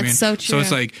 You know what I mean? That's so true. So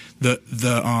it's like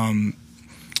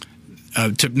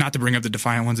not to bring up the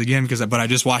Defiant ones again, but I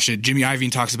just watched it. Jimmy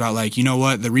Iovine talks about like, you know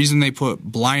what? The reason they put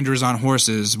blinders on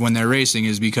horses when they're racing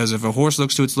is because if a horse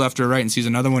looks to its left or right and sees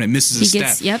another one, it misses a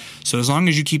step. Yep. So as long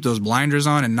as you keep those blinders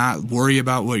on and not worry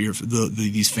about what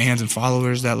these fans and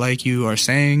followers that like you are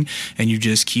saying, and you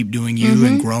just keep doing you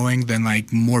and growing, then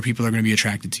like more people are going to be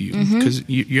attracted to you because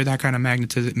you're that kind of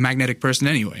magnetic person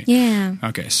anyway. Yeah.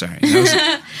 Okay, sorry.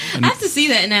 I have to see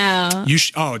that now.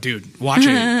 Oh, dude, watch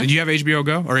it. Do you have HBO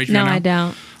Go or HBO No, now? I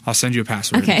don't. I'll send you a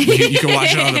password. Okay. You can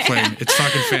watch it on the plane. It's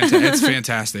fucking fantastic. It's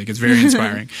fantastic. It's very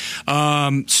inspiring.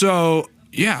 So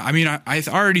yeah, I mean, I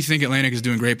already think Atlantic is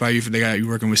doing great by you. They got you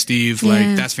working with Steve.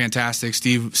 Like that's fantastic.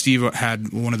 Steve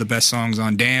had one of the best songs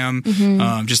on Damn.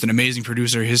 Just an amazing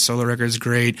producer. His solo record is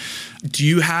great. Do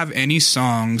you have any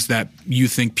songs that you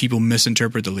think people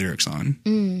misinterpret the lyrics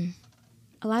on?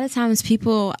 A lot of times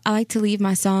I like to leave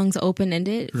my songs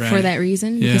open-ended for that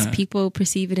reason because people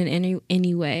perceive it in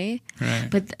any way. Right.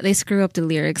 But they screw up the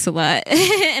lyrics a lot.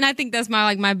 And I think that's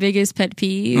my biggest pet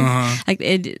peeve. Like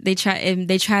they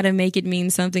try to make it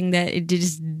mean something that it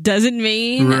just doesn't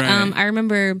mean. Right. I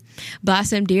remember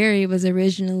Blossom Dairy was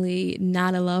originally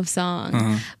not a love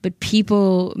song, but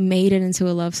people made it into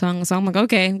a love song. So I'm like,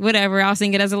 okay, whatever, I'll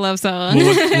sing it as a love song.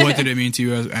 Well, what did it mean to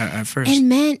you at first? It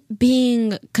meant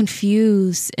being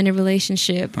confused in a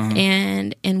relationship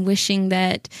and wishing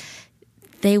that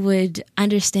they would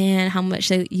understand how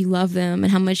much you love them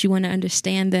and how much you want to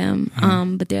understand them,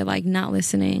 but they're like not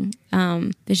listening.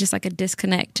 There's just like a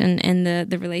disconnect in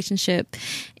the relationship,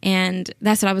 and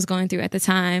that's what I was going through at the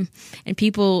time. And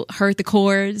people heard the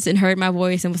chords and heard my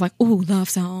voice and was like, "Ooh, love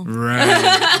song."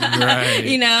 Right.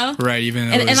 You know, right. Even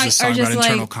though it's a song about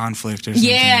internal conflict or something.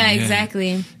 Yeah,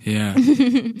 exactly. Yeah.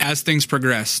 As things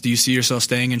progress, do you see yourself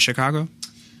staying in Chicago?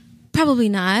 Probably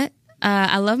not.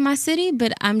 I love my city,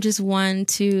 but I'm just one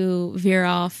to veer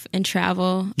off and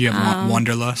travel. You have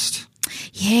wanderlust?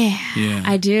 Yeah,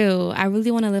 I do. I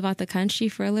really want to live out the country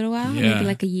for a little while, maybe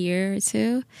like a year or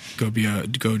two. Go do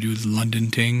the London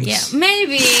things. Yeah,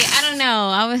 maybe. I don't know.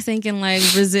 I was thinking like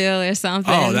Brazil or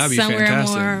something. Oh, that'd be somewhere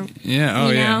fantastic. More, yeah. Oh,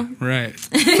 yeah. Right.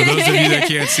 For those of you that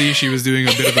can't see, she was doing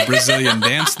a bit of a Brazilian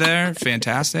dance there.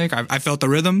 Fantastic. I felt the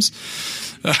rhythms.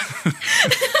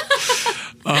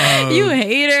 You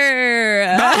hater.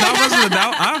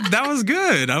 That was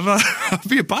good. I'm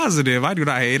being positive. I do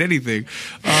not hate anything.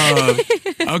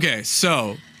 Okay,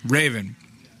 so Raven,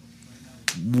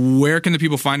 where can the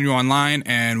people find you online,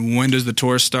 and when does the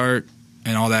tour start,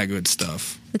 and all that good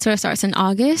stuff? The tour starts in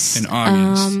August.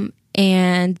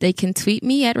 And they can tweet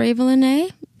me at Raven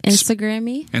Lenae, Instagram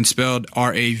me, and spelled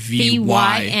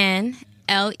RAVYN.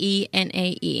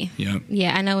 Lenae. Yep.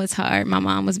 Yeah, I know it's hard. My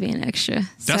mom was being extra.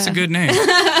 That's a good name.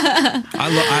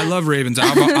 I love ravens.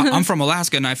 I'm from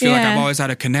Alaska, and I feel like I've always had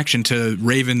a connection to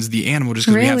ravens, the animal, just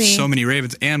because we have so many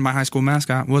ravens. And my high school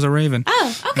mascot was a raven.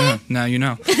 Oh, okay. Yeah, now you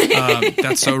know.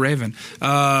 That's so Raven.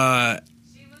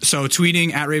 So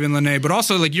tweeting at Raven Lene, but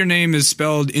also like your name is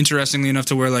spelled interestingly enough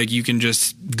to where like you can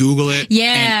just Google it.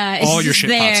 Yeah, and all it's your just shit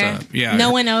there. pops up. Yeah,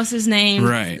 no one else's name.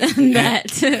 Right.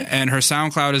 And her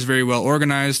SoundCloud is very well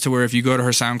organized to where if you go to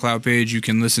her SoundCloud page, you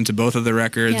can listen to both of the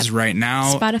records right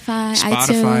now. Spotify,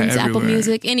 iTunes, everywhere. Apple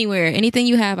Music, anywhere. Anything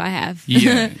you have, I have.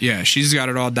 Yeah. She's got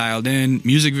it all dialed in.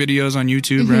 Music videos on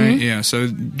YouTube, right? Yeah. So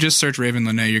just search Raven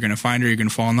Lene. You're going to find her. You're going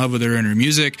to fall in love with her and her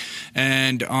music.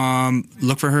 And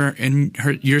look for her in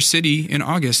your city in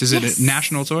August. Is it a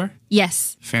national tour?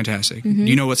 Yes. Fantastic. Do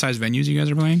you know what size venues you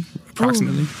guys are playing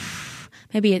approximately?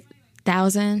 Maybe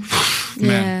 1,000.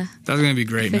 Man, that's gonna be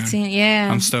great, 15, man. Yeah,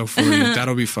 I'm stoked for you.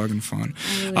 That'll be fucking fun.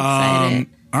 I'm really excited.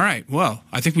 All right. Well,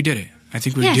 I think we did it. I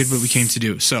think we did what we came to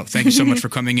do. So thank you so much for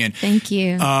coming in. Thank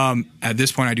you. At this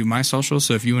point, I do my socials,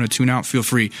 so if you want to tune out, feel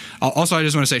free. Also, I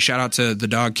just want to say shout out to the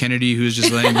dog Kennedy, who's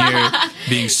just laying here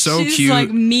being so She's cute. like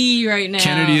me right now.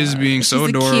 Kennedy is being so She's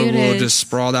adorable, just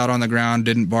sprawled out on the ground,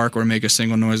 didn't bark or make a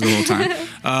single noise the whole time.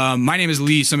 My name is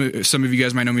Lee. Some of you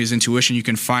guys might know me as Intuition. You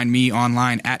can find me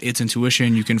online at It's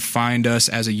Intuition. You can find us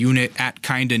as a unit at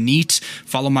Kinda Neat.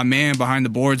 Follow my man behind the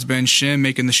boards, Ben Shim,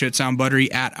 making the shit sound buttery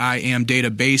at I Am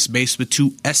Database, base with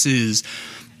 2 S's.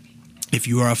 If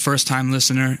you are a first-time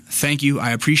listener, thank you.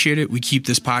 I appreciate it. We keep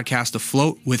this podcast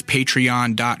afloat with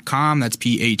patreon.com. That's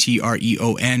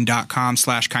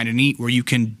patreon.com/kinda neat, where you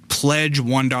can pledge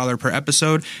 $1 per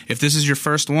episode. If this is your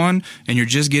first one and you're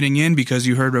just getting in because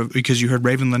you heard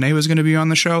Raven Lene was going to be on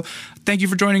the show, thank you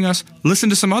for joining us.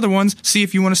 Listen to some other ones. See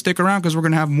if you want to stick around because we're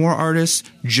going to have more artists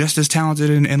just as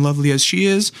talented and lovely as she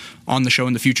is on the show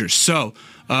in the future. So,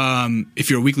 if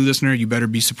you're a weekly listener, you better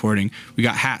be supporting. We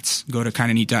got hats. Go to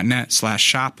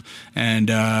kindaneat.net/shop and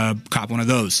cop one of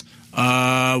those.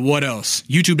 What else?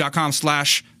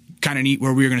 YouTube.com/kindaneat,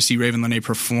 where we are going to see Raven Lene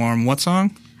perform what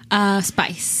song?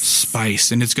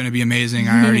 Spice. And it's going to be amazing.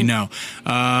 I already know.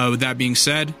 With that being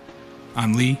said,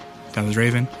 I'm Lee. That was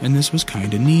Raven. And this was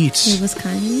Kinda Neat. It was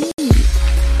Kinda Neat.